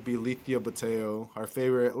mentor would be Lithia Bateo, our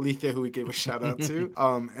favorite Lithia, who we gave a shout out to.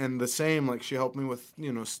 And the same, like she helped me with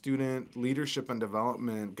student leadership and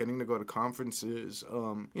development, getting to go to conferences,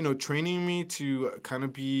 training me to kind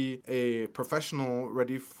of be a professional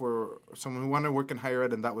ready for someone who wanted to work in higher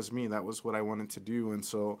ed, and that was me. That was what I wanted to do. And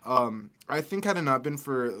so I think had it not been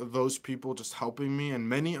for those people just helping me and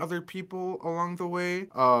many other people along the way,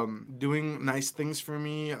 doing nice things for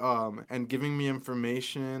me, and giving me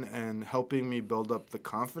information and helping me build up the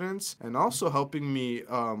confidence, and also helping me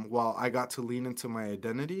while I got to lean into my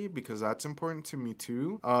identity, because that's important to me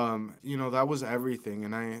too. That was everything.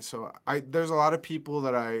 And there's a lot of people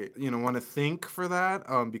that I want to thank for that,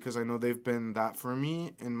 because I know they've been that for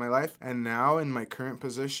me in my life. And now in my current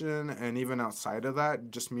position, and even outside of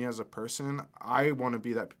that, just me as a person, I want to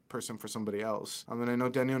be that person for somebody else. And I know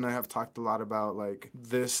Daniel and I have talked a lot about like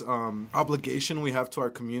this obligation we have to our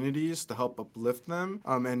communities to help uplift them,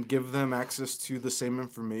 and give them access to the same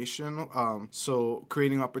information. So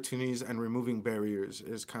creating opportunities and removing barriers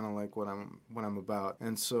is kind of like what I'm about.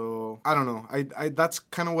 And so I don't know. I that's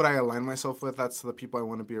kind of what I align myself with. That's the people I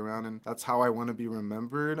want to be around, and that's how I want to be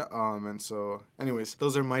remembered. And so, anyways,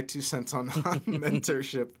 those are my 2 cents on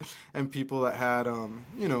mentorship and people that had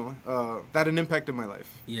that an impact in my life.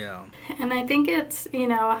 Yeah. And I think it's,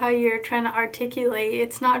 how you're trying to articulate,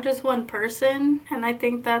 it's not just one person. And I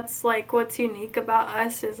think that's like what's unique about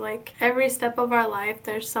us is like every step of our life,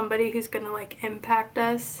 there's somebody who's going to like impact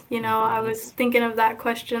us. I was thinking of that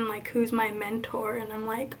question, like, who's my mentor? And I'm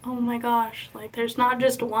like, oh my gosh, like there's not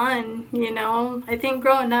just one, I think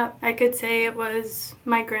growing up, I could say it was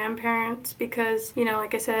my grandparents because,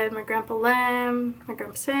 like I said, my grandpa Lem, my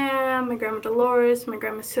grandpa Sam, my grandma Dolores, my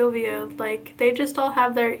grandma Sylvia, like they just all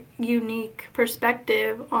have their unique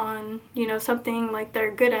perspective on, something like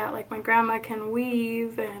they're good at. Like my grandma can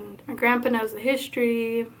weave, and my grandpa knows the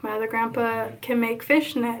history. My other grandpa can make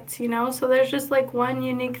fish nets, so there's just like one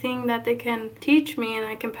unique thing that they can teach me and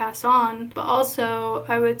I can pass on. But also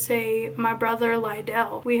I would say my brother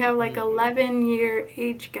Lydell, we have like 11-year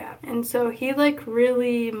age gap, and so he like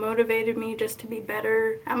really motivated me just to be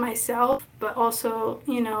better at myself. But also,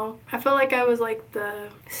 I feel like I was like the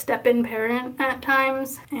step-in parent at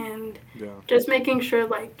times, and just making sure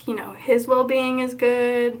like, his well-being is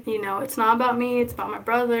good. It's not about me, it's about my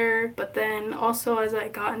brother. But then also as I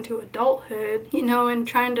got into adulthood, and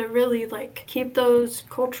trying to really like keep those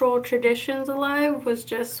cultural traditions alive was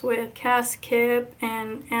just with Cass Kip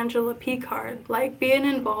and Angela Picard. Like being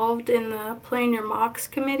involved in the Playing Your Mocks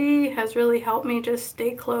committee has really helped me just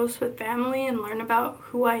stay close with family and learn about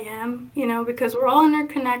who I am, because we're all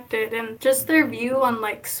interconnected, and just their view on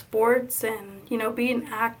like sports and being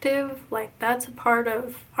active, like that's a part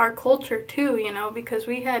of our culture too, because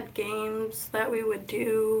we had games that we would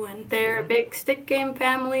do, and they're a big stick game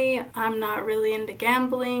family. I'm not really into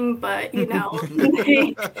gambling, but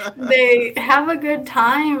they have a good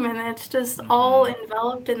time, and it's just all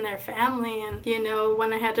enveloped in their family. And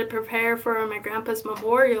when I had to prepare for my grandpa's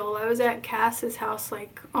memorial, I was at Cass's house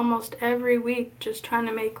like almost every week, just trying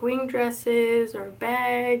to make wing dresses or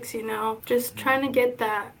bags, just trying to get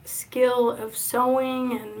that skill of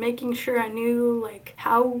sewing and making sure I knew like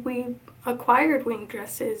how we acquired wing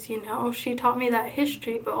dresses, you know. She taught me that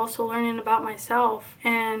history, but also learning about myself.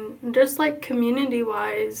 And just like community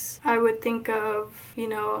wise, I would think of, you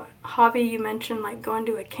know, Javi, you mentioned like going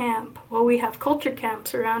to a camp. Well, we have culture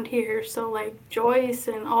camps around here. So like Joyce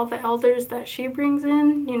and all the elders that she brings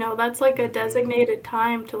in, you know, that's like a designated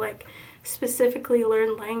time to like specifically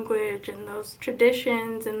learn language and those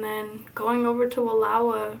traditions, and then going over to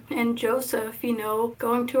Wallowa and Joseph, you know,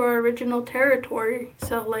 going to our original territory.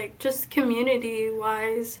 So like just community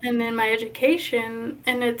wise, and then my education,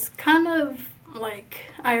 and it's kind of like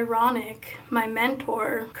ironic. My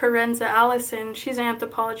mentor, Karenza Allison, she's an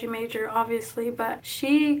anthropology major, obviously, but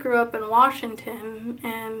she grew up in Washington,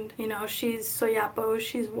 and you know, she's Soyapo,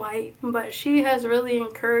 she's white, but she has really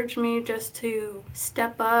encouraged me just to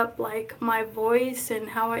step up like my voice and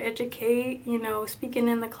how I educate, you know, speaking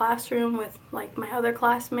in the classroom with like my other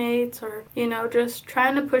classmates, or you know, just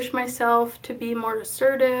trying to push myself to be more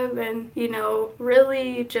assertive and, you know,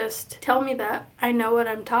 really just tell me that I know what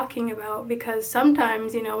I'm talking about. Because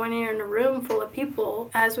sometimes, you know, when you're in a room full of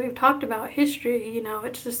people, as we've talked about history, you know,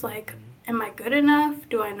 it's just like, am I good enough?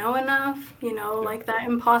 Do I know enough? You know, like that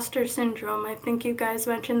imposter syndrome. I think you guys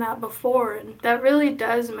mentioned that before, and that really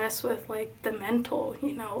does mess with like the mental,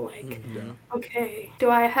 you know, like, okay,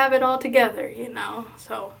 do I have it all together, you know?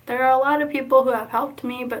 So there are a lot of people who have helped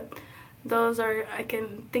me, but those are, I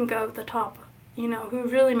can think of the top, you know, who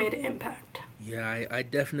really made an impact. Yeah, I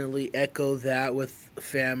definitely echo that with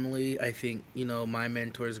family. I think, you know, my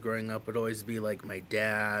mentors growing up would always be like my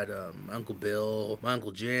dad, Uncle Bill, my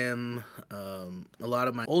Uncle Jim, a lot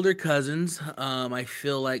of my older cousins. I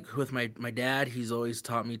feel like with my dad, he's always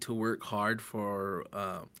taught me to work hard for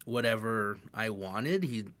whatever I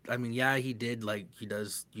wanted. I mean, yeah, he did, like, he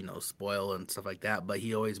does, you know, spoil and stuff like that, but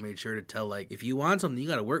he always made sure to tell, like, if you want something, you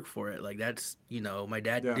got to work for it. Like, that's, you know, my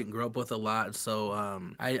dad didn't grow up with a lot, so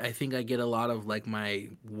I think I get a lot of like my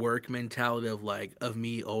work mentality of like of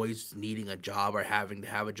me always needing a job or having to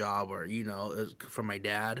have a job, or you know, from my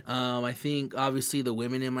dad. I think obviously the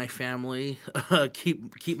women in my family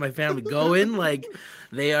keep my family going. Like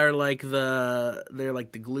they're like the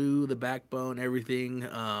glue, the backbone, everything.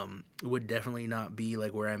 Would definitely not be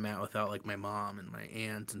like where I'm at without like my mom and my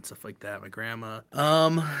aunts and stuff like that, my grandma.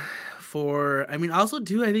 I mean, also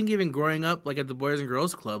too, I think even growing up like at the Boys and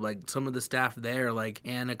Girls Club, like some of the staff there, like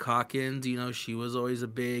Anna Calkins, you know, she was always a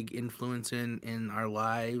big influence in our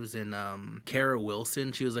lives, and Kara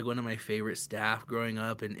Wilson, she was like one of my favorite staff growing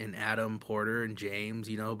up, and Adam Porter and James,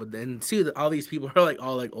 you know. But then see, all these people are like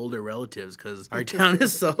all like older relatives because our town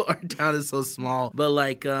is so small. But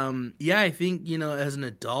like yeah, I think, you know, as an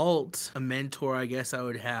adult, a mentor I guess I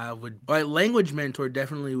would have would my language mentor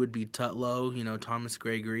definitely would be Tutlow, you know, Thomas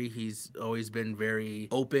Gregory. He's always been very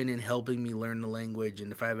open in helping me learn the language,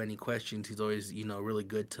 and if I have any questions, he's always, you know, really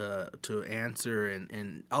good to answer,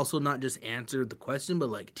 and also not just answer the question, but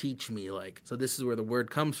like teach me, like, so this is where the word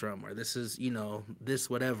comes from, or this is, you know, this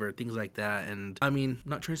whatever, things like that. And I mean, I'm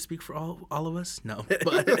not trying to speak for all of us, no,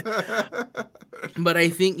 but I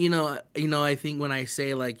think, you know, I think when I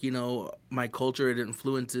say like, you know, my culture, it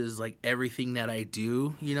influences like everything that I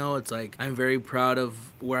do, you know. It's like I'm very proud of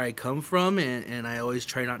where I come from, and I always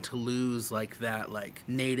try not to lose like that like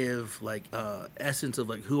native like essence of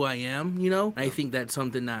like who I am, you know. I think that's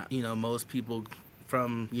something that, you know, most people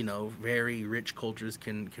from, you know, very rich cultures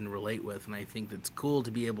can relate with, and I think that's cool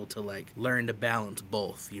to be able to like learn to balance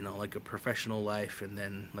both, you know, like a professional life and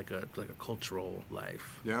then like a cultural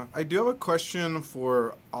life. Yeah, I do have a question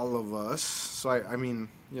for all of us. So I mean,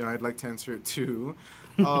 you know, I'd like to answer it too.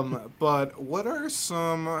 But what is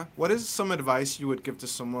some advice you would give to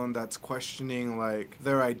someone that's questioning like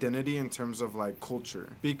their identity in terms of like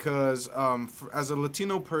culture? Because as a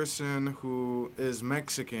Latino person who is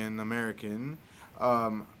Mexican American,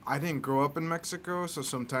 I didn't grow up in Mexico, so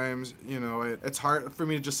sometimes, you know, it's hard for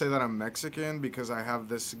me to just say that I'm Mexican because I have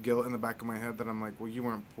this guilt in the back of my head that I'm like, well, you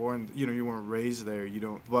weren't born, you know, you weren't raised there, you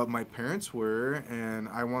don't, but my parents were, and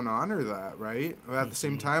I want to honor that, right? But at the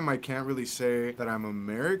same time, I can't really say that I'm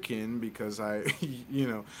American because you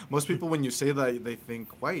know, most people when you say that, they think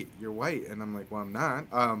white, you're white, and I'm like, well, I'm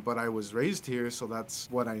not, but I was raised here, so that's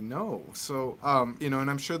what I know. So, you know, and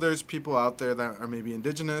I'm sure there's people out there that are maybe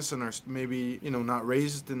indigenous and are maybe, you know, not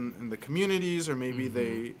raised in the communities, or maybe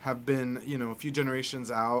they have been, you know, a few generations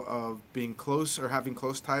out of being close or having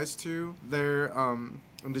close ties to their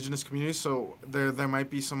indigenous communities. So there might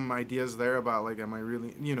be some ideas there about like, am I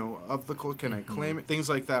really, of the culture? Can I claim it? Things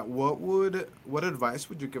like that. What advice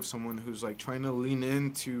would you give someone who's like trying to lean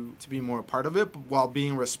in to be more a part of it while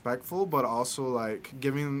being respectful, but also like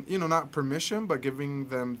giving, not permission, but giving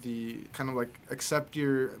them the kind of like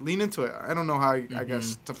lean into it. I don't know how I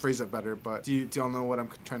guess to phrase it better, but do y'all know what I'm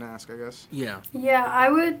trying to ask, I guess? Yeah. Yeah, I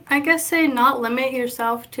would, I guess, say not limit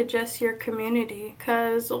yourself to just your community.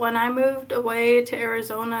 Because when I moved away to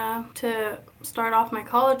Arizona to start off my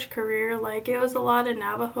college career, like it was a lot of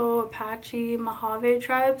Navajo, Apache, Mojave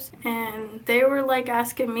tribes, and they were like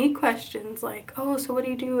asking me questions like, oh, so what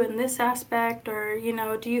do you do in this aspect, or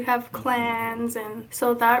do you have clans? And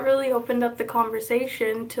so that really opened up the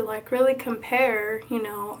conversation to like really compare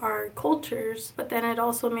our cultures. But then it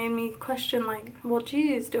also made me question like, well,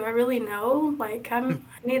 geez, do I really know? Like I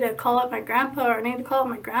need to call up my grandpa, or I need to call up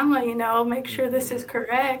my grandma, make sure this is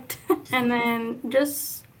correct. And then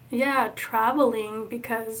just traveling,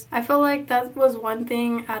 because I feel like that was one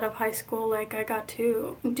thing out of high school like I got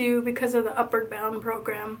to do because of the Upward Bound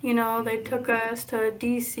program. They took us to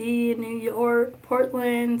DC, New York,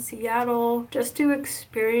 Portland, Seattle, just to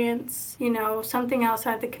experience, something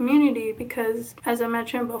outside the community, because as I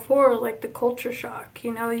mentioned before, like the culture shock,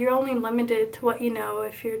 you're only limited to what you know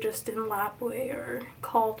if you're just in Lapway or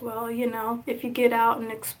Caldwell, if you get out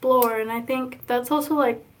and explore. And I think that's also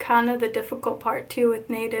like kind of the difficult part too with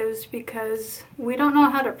natives, because we don't know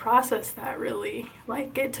how to process that really.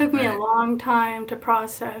 Like it took me a long time to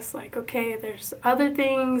process like, okay, there's other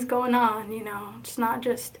things going on, it's not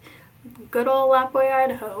just good old Lapway,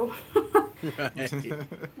 Idaho. Right.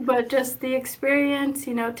 But just the experience,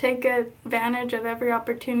 take advantage of every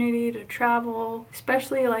opportunity to travel,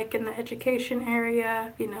 especially like in the education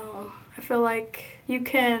area. I feel like you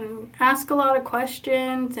can ask a lot of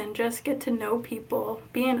questions and just get to know people,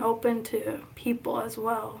 being open to people as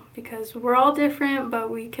well, because we're all different, but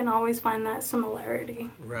we can always find that similarity.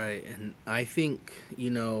 Right. And I think,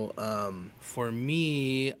 for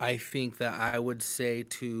me, I think that I would say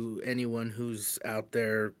to anyone who's out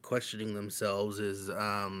there questioning themselves is,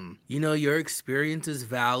 your experience is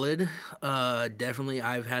valid. Definitely,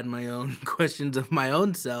 I've had my own questions of my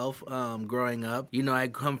own self growing up. I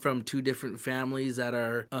come from two different families that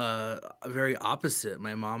are very opposite.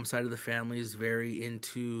 My mom's side of the family is very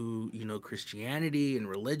into, Christianity and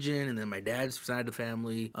religion, and then my dad's side of the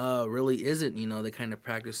family really isn't. They kind of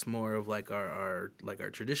practice more of like our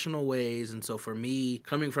traditional ways. And so for me,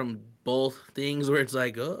 coming from both things where it's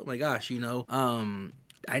like, oh my gosh,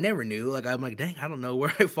 I never knew. Like, I'm like, dang, I don't know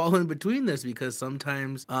where I fall in between this, because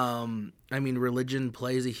sometimes, religion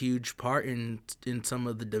plays a huge part in some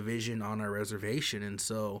of the division on our reservation. And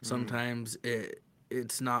so sometimes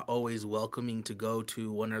it's not always welcoming to go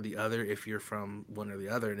to one or the other if you're from one or the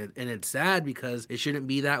other. And it's sad, because it shouldn't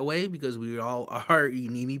be that way, because we all are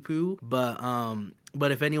Inini Poo.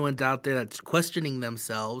 But if anyone's out there that's questioning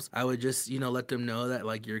themselves, I would just, let them know that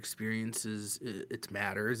like your experience it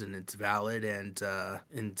matters and it's valid, and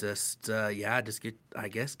just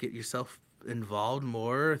get yourself involved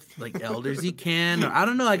more, like elders you can, or I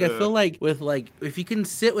don't know, like I feel like with like if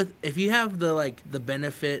you have the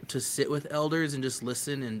benefit to sit with elders and just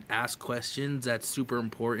listen and ask questions, that's super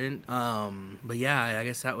important. But yeah, I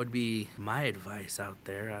guess that would be my advice out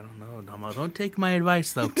there. I don't know, no, don't take my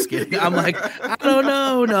advice though. Just kidding. I'm like, I don't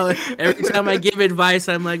know. No, every time I give advice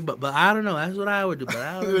I'm like, but I don't know, that's what I would do, but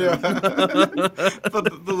I don't know.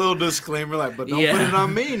 But the little disclaimer, like, but don't put it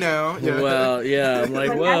on me now. Well, yeah, I'm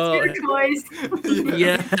like, well, that's your choice.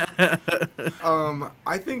 Yeah.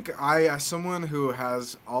 I think as someone who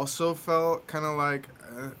has also felt kind of like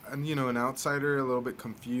an outsider, a little bit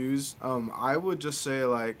confused, I would just say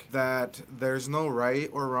like that there's no right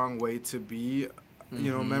or wrong way to be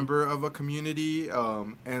member of a community,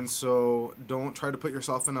 and so don't try to put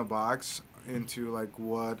yourself in a box into like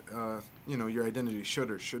what your identity should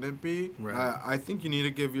or shouldn't be. Right. I think you need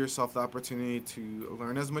to give yourself the opportunity to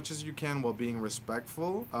learn as much as you can while being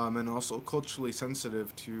respectful, and also culturally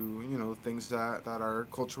sensitive to things that are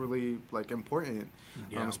culturally like important,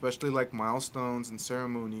 especially like milestones and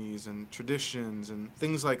ceremonies and traditions and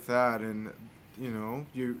things like that. And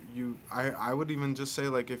I would even just say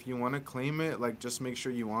like if you want to claim it, like just make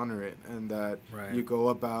sure you honor it, and that you go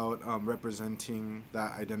about representing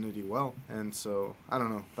that identity well. And so I don't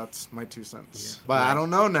know, that's my 2 cents. But I don't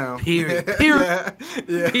know now. Period.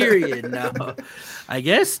 No, I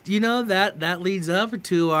guess that leads up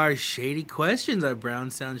to our shady questions, our Brown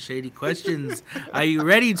Sound shady questions. Are you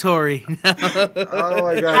ready, Tori? Oh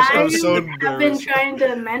my gosh, I'm so I've been nervous. trying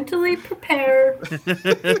to mentally prepare.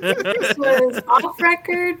 This was off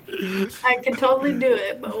record, I could totally do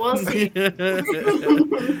it, but we'll see.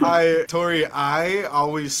 Tori, I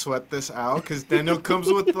always sweat this out because Daniel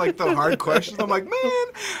comes with like the hard questions. I'm like, man,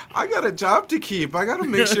 I got a job to keep. I got to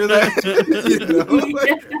make sure that,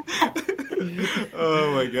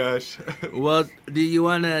 Oh my gosh. Well, do you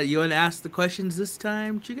wanna ask the questions this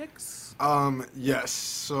time, Chigix? Yes.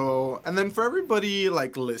 So, and then for everybody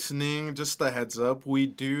like listening, just a heads up, we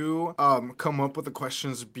do come up with the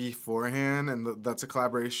questions beforehand, and that's a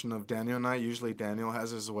collaboration of Daniel and I. Usually Daniel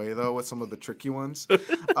has his way though with some of the tricky ones.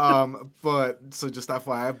 But so just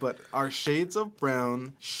FYI, but our Shades of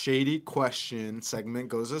Brown shady question segment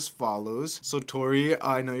goes as follows. So Tori,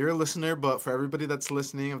 I know you're a listener, but for everybody that's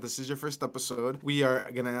listening, if this is your first episode, we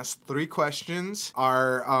are gonna ask 3 questions.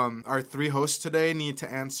 Our 3 hosts today need to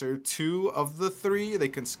answer 2 of the 3. They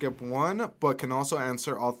can skip 1, but can also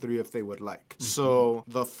answer all 3 if they would like. So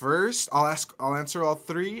the first, I'll answer all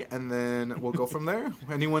 3, and then we'll go from there.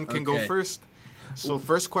 Anyone can go first. So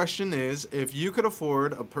first question is, if you could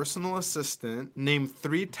afford a personal assistant, name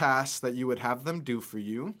 3 tasks that you would have them do for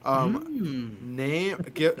you.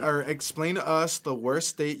 Explain to us the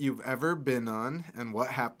worst date you've ever been on and what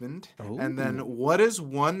happened. And then what is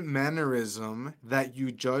one mannerism that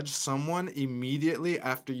you judge someone immediately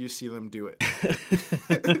after you see them do it?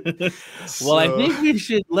 Well, I think we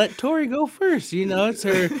should let Tori go first. You know, it's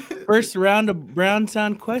her first round of Brown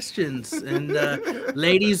Sound questions, and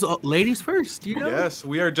ladies first. You know? Yes,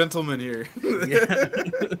 we are gentlemen here.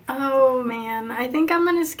 Oh man, I think I'm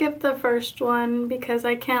gonna skip the first one because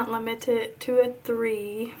I can't limit it to a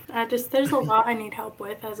 3. There's a lot I need help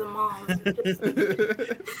with as a mom.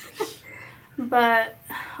 But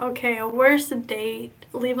okay, a worst date.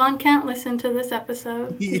 Levon can't listen to this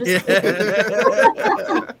episode. Yeah.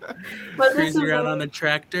 But Cruising around on the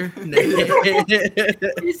tractor.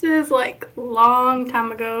 This is like long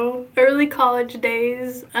time ago, early college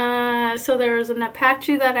days. So there was an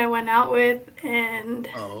Apache that I went out with, and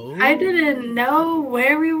I didn't know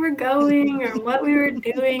where we were going or what we were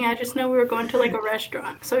doing. I just know we were going to like a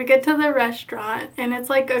restaurant. So we get to the restaurant, and it's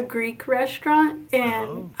like a Greek restaurant,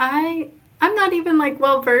 and I'm not even like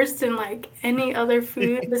well versed in like any other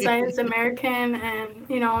food besides American and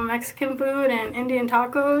Mexican food and Indian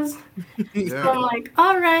tacos. So I'm like,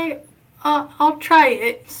 all right, I'll try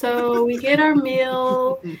it. So we get our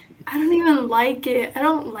meal. I don't even like it. I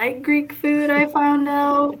don't like Greek food, I found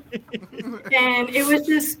out. And it was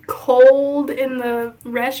just cold in the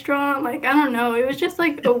restaurant. Like, I don't know. It was just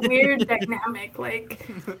like a weird dynamic. Like,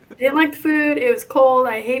 I didn't like the food. It was cold.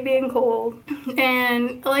 I hate being cold.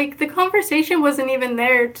 And, like, the conversation wasn't even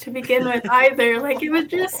there to begin with either. Like, it was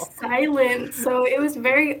just silent. So it was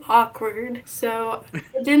very awkward. So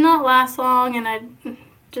it did not last long, and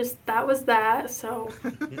that was that. So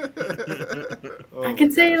I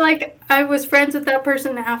can say like I was friends with that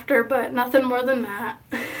person after, but nothing more than that.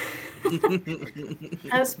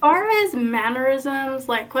 As far as mannerisms,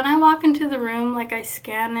 like when I walk into the room, like I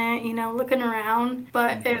scan it, looking around.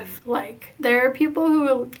 But if like there are people who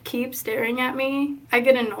will keep staring at me, I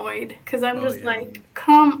get annoyed because I'm like,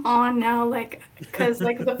 come on now, like, because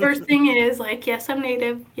like the first thing is like, yes, I'm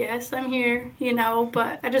native, yes, I'm here,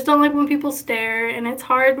 but I just don't like when people stare, and it's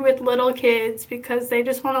hard with little kids because they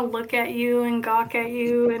just want to look at you and gawk at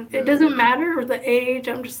you, and it doesn't matter the age.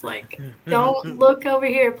 I'm just like, don't look over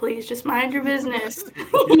here, please. Just mind your business.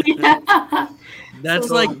 That's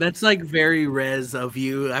like very res of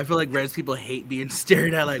you. I feel like res people hate being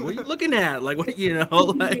stared at. Like, what are you looking at? Like, what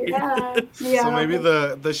like. Yeah. So maybe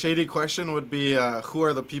the shady question would be, who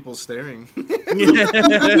are the people staring? It's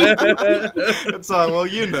well,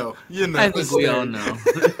 you know. I think we all know.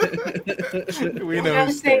 We know.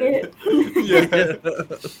 Gotta say it.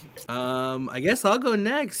 I guess I'll go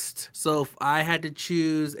next. So if I had to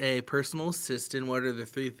choose a personal assistant, what are the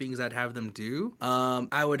 3 things I'd have them do?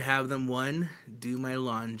 I would have them, 1, do my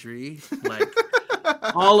laundry, like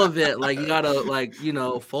all of it. Like you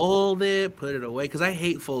gotta fold it, put it away, because I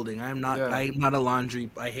hate folding. I'm not a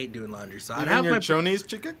laundry. I hate doing laundry. So I'd have your my chonies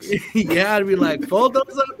chickens. Yeah, I'd be like, fold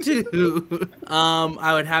those up too.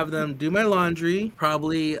 I would have them do my laundry,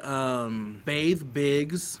 probably bathe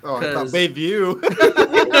Biggs. Oh, I thought bathe you.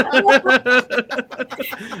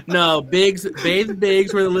 No, bathe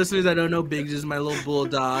Biggs. For the listeners that don't know, Biggs is my little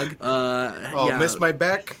bulldog. Miss my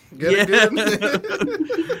back. Get it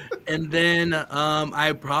good. And then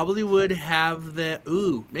I probably would have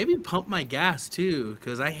maybe pump my gas too,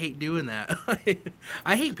 because I hate doing that.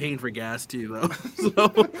 I hate paying for gas too, though.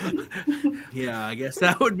 So yeah, I guess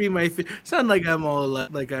that would be my. Sound like I'm all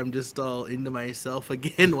like I'm just all into myself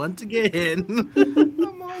again, once again.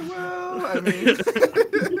 I'm all well. I mean.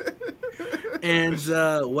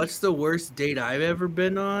 And what's the worst date I've ever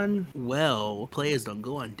been on? Well, players don't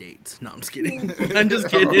go on dates. No, I'm just kidding. I'm just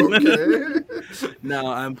kidding. Okay. No,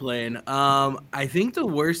 I'm playing. I think the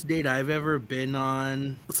worst date I've ever been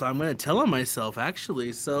on. So I'm gonna tell on myself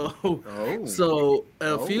actually. So, Oh. so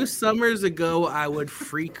a few Oh. summers ago, I would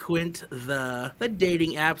frequent the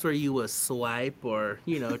dating apps where you would swipe or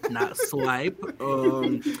not swipe.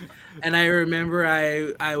 And I remember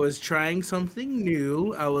I was trying something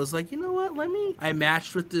new. I was like, you know what? I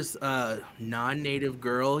matched with this non-native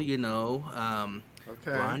girl.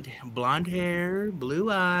 Okay. Blonde hair, blue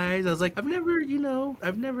eyes. I was like, I've never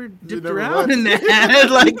dipped never around what? in that.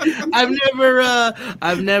 Like,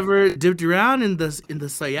 I've never dipped around in the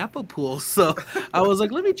Sayapa pool. So I was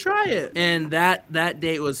like, let me try it. And that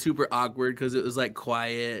date was super awkward because it was like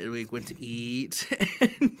quiet, and we went to eat,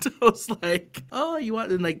 and I was like, oh, you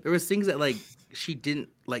want? And like there was things that like she didn't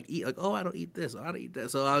like eat, like, oh, I don't eat this, I don't eat that.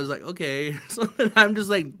 So I was like, okay. So then I'm just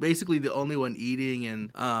like basically the only one eating, and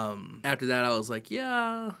after that I was like,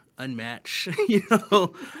 yeah, unmatched.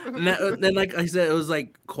 And then like I said, it was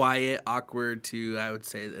like quiet, awkward too, I would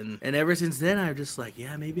say. And ever since then I'm just like,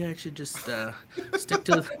 yeah, maybe I should just stick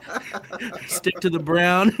to the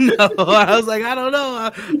brown. No, I was like, I don't know,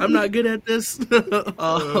 I'm not good at this.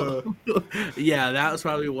 Yeah, that was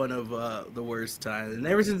probably one of the worst times. And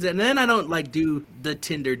ever since then I don't like do the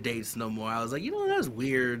Tinder dates no more. I was like, that's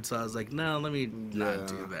weird. So I was like, no, let me not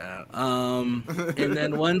do that. And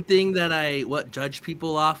then one thing that I judge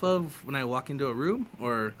people off of when I walk into a room,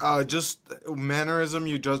 or Just mannerism.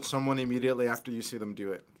 You judge someone immediately after you see them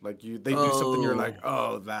do it. Like they do something, you're like,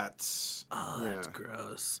 oh, that's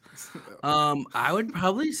gross. I would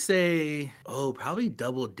probably say, probably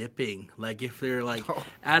double dipping. Like if they're like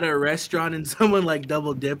at a restaurant and someone like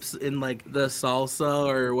double dips in like the salsa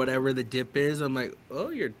or whatever the dip is, I'm like, oh,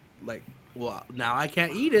 you're like, well, now I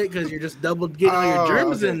can't eat it because you're just double getting all your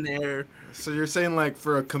germs in there. So you're saying like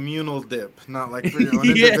for a communal dip, not like for your own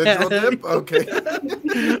individual dip? Okay.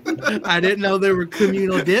 I didn't know there were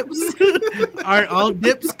communal dips. Aren't all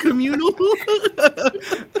dips communal?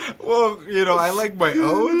 Well, I like my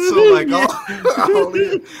own, so like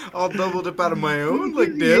I'll double dip out of my own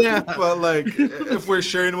like dip. Yeah. But like if we're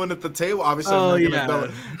sharing one at the table, obviously I'm not gonna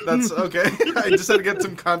double. That's okay. I just had to get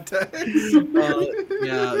some context.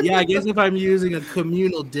 Yeah. I guess if I'm using a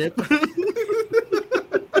communal dip.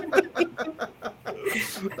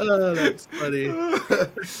 Oh, that's funny. Okay.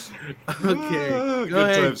 Go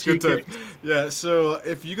ahead. Good times. Yeah, so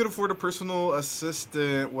if you could afford a personal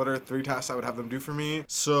assistant, what are 3 tasks I would have them do for me?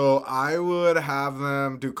 So I would have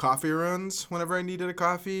them do coffee runs whenever I needed a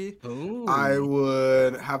coffee. Ooh. I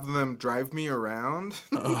would have them drive me around.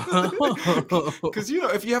 Because,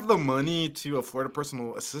 if you have the money to afford a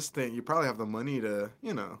personal assistant, you probably have the money to,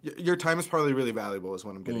 your time is probably really valuable is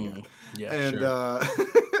what I'm getting at. Yeah, and, sure.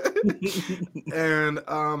 And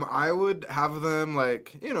I would have them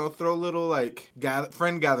like throw little like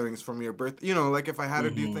friend gatherings for me or birthday. Like if I had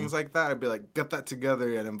to do things like that, I'd be like, get that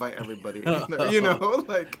together and invite everybody.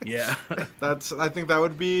 Like yeah. I think that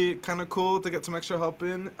would be kind of cool to get some extra help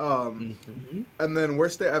in. And then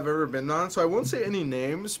worst day I've ever been on. So I won't say any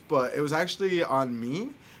names, but it was actually on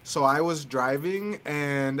me. So I was driving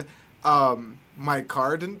and my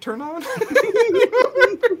car didn't turn on.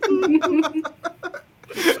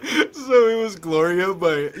 So it was Gloria,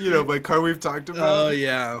 my car we've talked about. Oh,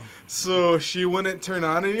 yeah. So she wouldn't turn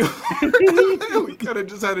on anymore. We kind of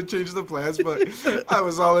just had to change the plans, but I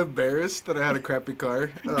was all embarrassed that I had a crappy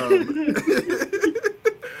car.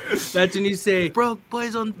 That's when you say, broke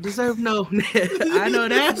boys don't deserve no. I know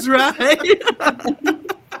that's right.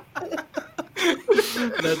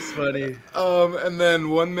 That's funny. And then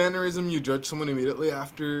one mannerism, you judge someone immediately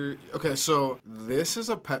after. Okay, so this is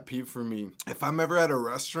a pet peeve for me. If I'm ever at a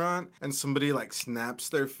restaurant and somebody like snaps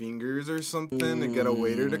their fingers or something to get a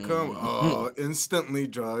waiter to come, instantly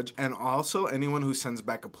judge. And also anyone who sends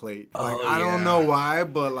back a plate. Like, I don't know why,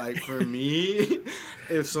 but like for me,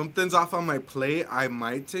 if something's off on my plate, I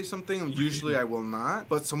might say something. Usually I will not.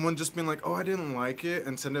 But someone just being like, oh, I didn't like it,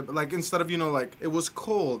 and send it, like instead of, like, it was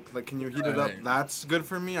cold, like, can you heat it up? That's good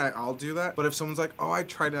for me. I'll do that. But if someone's like, oh, I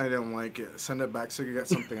tried it, I didn't like it, send it back so you get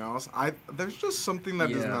something else. There's just something that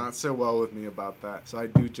does not sit well with me about that. So I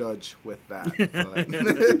do judge with that.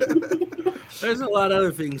 There's a lot of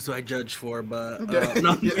other things I judge for, but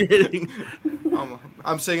no, I'm kidding.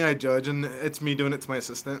 I'm saying I judge, and it's me doing it to my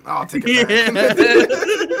assistant. I'll take it back.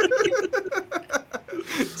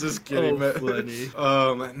 Just kidding, man. Funny.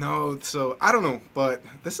 No, so I don't know, but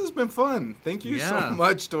this has been fun. Thank you so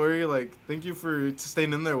much, Tori. Like, thank you for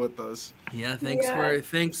staying in there with us. Yeah,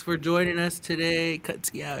 thanks for joining us today. Cuts,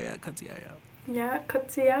 yeah. Yeah,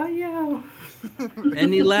 Kotsiao.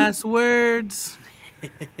 Any last words?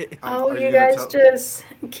 Oh, Are you you gonna guys tell? just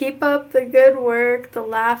keep up the good work, the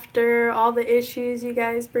laughter, all the issues you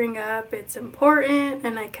guys bring up. It's important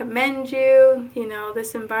and I commend you. You know,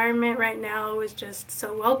 this environment right now is just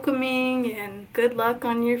so welcoming and good luck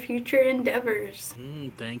on your future endeavors.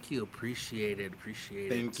 Thank you. Appreciate it. Appreciate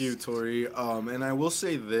Thank you, it. Tori. And I will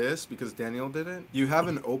say this because Daniel didn't. You have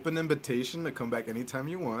an open invitation to come back anytime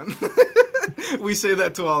you want. We say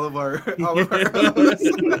that to all of our hosts.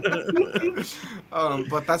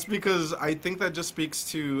 But that's because I think that just speaks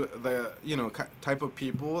to the type of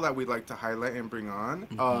people that we'd like to highlight and bring on.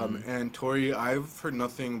 And Tori, I've heard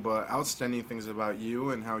nothing but outstanding things about you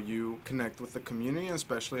and how you connect with the community, and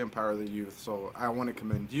especially empower the youth. So I want to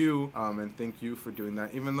commend you and thank you for doing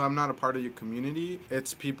that. Even though I'm not a part of your community,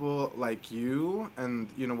 it's people like you and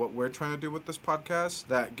what we're trying to do with this podcast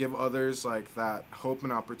that give others like that hope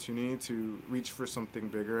and opportunity to reach for something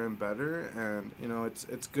bigger and better. And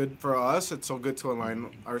it's good for us. It's so good to align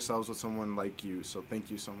ourselves with someone like you. So thank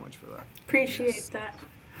you so much for that. Appreciate Yes. that.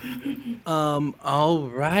 All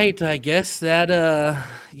right. I guess that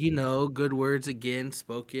good words again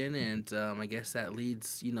spoken, and I guess that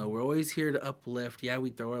leads, we're always here to uplift. Yeah, we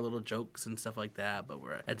throw our little jokes and stuff like that, but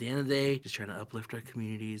we're at the end of the day just trying to uplift our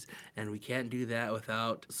communities, and we can't do that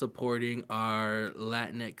without supporting our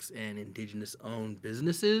Latinx and indigenous owned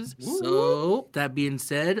businesses. So that being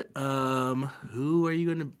said, who are you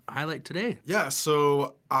gonna highlight today? Yeah,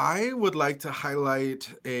 so I would like to highlight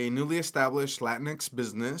a newly established Latinx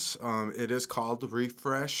business. It is called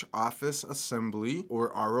Refresh Office Assembly,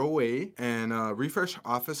 or ROA. And Refresh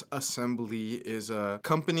Office Assembly is a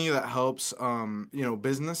company that helps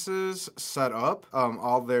businesses set up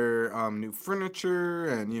all their new furniture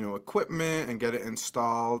and equipment and get it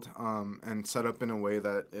installed and set up in a way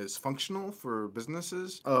that is functional for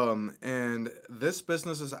businesses. And this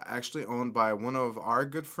business is actually owned by one of our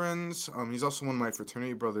good friends. He's also one of my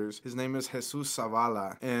fraternity brothers. His name is Jesus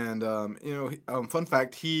Zavala. And, fun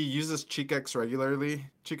fact, he uses Chiquex regularly.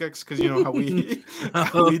 Chiquex, because you know how we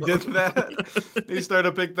we did that. He started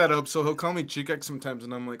to pick that up, so he'll call me Chiquex sometimes,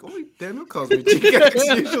 and I'm like, oh, Daniel calls me Chiquex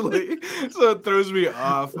usually, so it throws me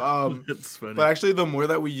off. That's funny. But actually, the more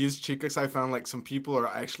that we use Chiquex, I found like some people are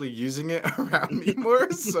actually using it around me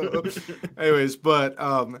more. So, anyways, but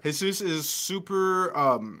Jesus is super,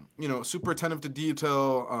 super attentive to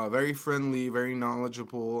detail, very friendly, very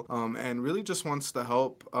knowledgeable, and really just wants to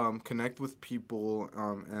help connect with people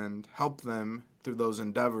and help them through those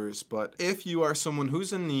endeavors. But if you are someone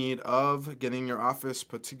who's in need of getting your office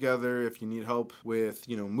put together, if you need help with,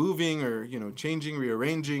 moving or, changing,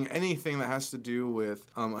 rearranging, anything that has to do with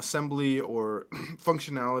assembly or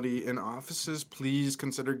functionality in offices, please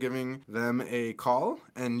consider giving them a call.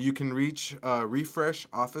 And you can reach Refresh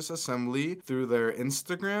Office Assembly through their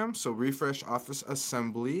Instagram, so Refresh Office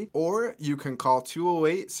Assembly, or you can call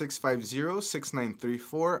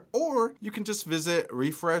 208-650-6934, or you can just visit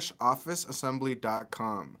refreshofficeassembly.com.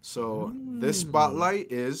 So this spotlight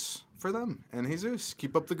is for them. And Jesus,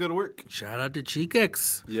 keep up the good work. Shout out to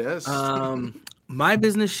Chiquex. Yes. My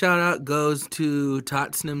business shout out goes to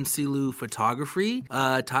Tatsnam Silu Photography.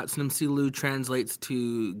 Tatsnam Silu translates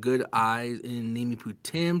to good eyes in Nimipu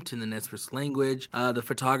Timt in the Nez Perce language. The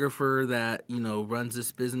photographer that, runs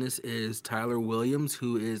this business is Tyler Williams,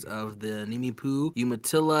 who is of the Nimipu,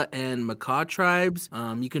 Umatilla, and Makah tribes.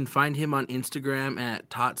 You can find him on Instagram at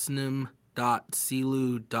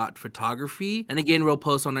tatsnam.silu.photography. And again, we'll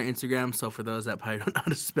post on our Instagram, so for those that probably don't know how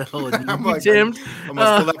to spell it, I'm like, Tim. I'm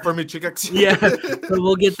gonna spell that for me, Chiquex. Yeah, so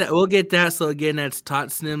we'll get that. So again, that's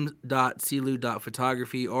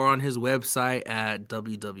tatsnam.silu.photography, or on his website at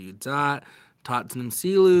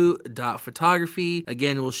www.tatsnamsilu.photography.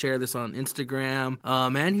 Again, we'll share this on Instagram.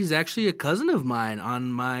 And he's actually a cousin of mine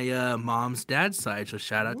on my mom's dad's side. So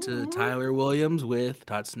shout out to Tyler Williams with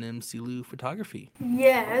Tatsnam Silu Photography.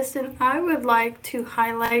 Yes, and I would like to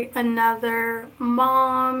highlight another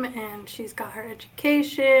mom, and she's got her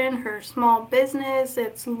education, her small business.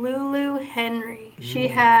 It's Lulu Henry. She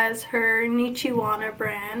has her Nichiwana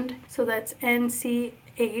brand, so that's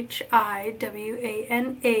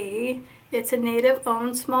NCHIWANA. It's a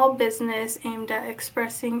native-owned small business aimed at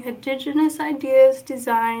expressing indigenous ideas,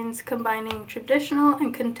 designs, combining traditional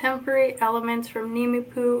and contemporary elements from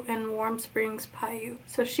Nimipu and Warm Springs, Paiute.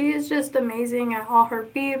 So she is just amazing at all her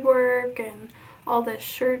beadwork and all the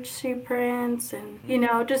shirts she prints, and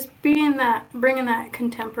just bringing that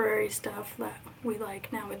contemporary stuff that we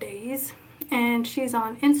like nowadays. and she's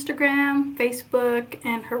on Instagram, Facebook,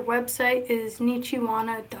 and her website is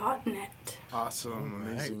nichiwana.net. Awesome.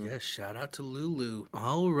 Amazing. Yes, shout out to Lulu.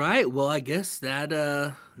 All right. Well, I guess that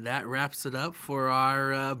wraps it up for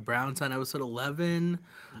our Browntown episode 11.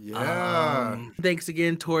 Yeah. Thanks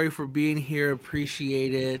again, Tori, for being here.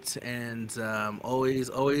 Appreciate it. And always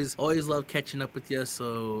love catching up with you.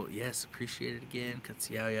 So, yes, appreciate it again.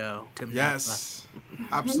 Yes,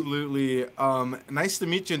 absolutely. Nice to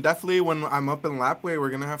meet you. And definitely when I'm up in Lapway, we're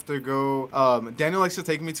going to have to go. Daniel likes to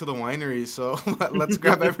take me to the winery. So let's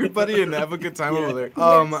grab everybody and have a good time over there.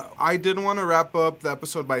 I did want to wrap up the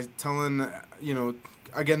episode by telling,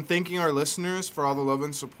 again, thanking our listeners for all the love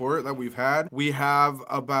and support that we've had. We have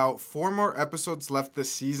about 4 more episodes left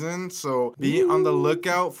this season, so be on the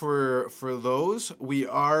lookout for those. We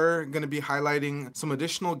are going to be highlighting some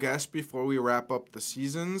additional guests before we wrap up the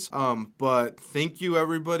seasons. But thank you,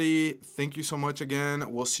 everybody. Thank you so much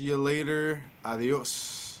again. We'll see you later.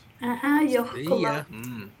 Adios. See ya.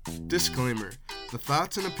 Disclaimer. The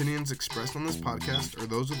thoughts and opinions expressed on this podcast are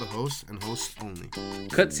those of the host and hosts only.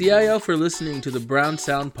 Katsiayo for listening to the Brown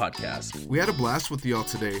Sound Podcast. We had a blast with y'all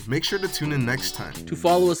today. Make sure to tune in next time. To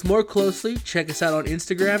follow us more closely, check us out on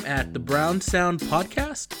Instagram at the Brown Sound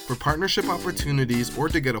Podcast. For partnership opportunities or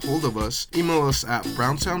to get a hold of us, email us at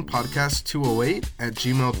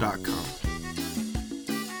brownsoundpodcast208@gmail.com.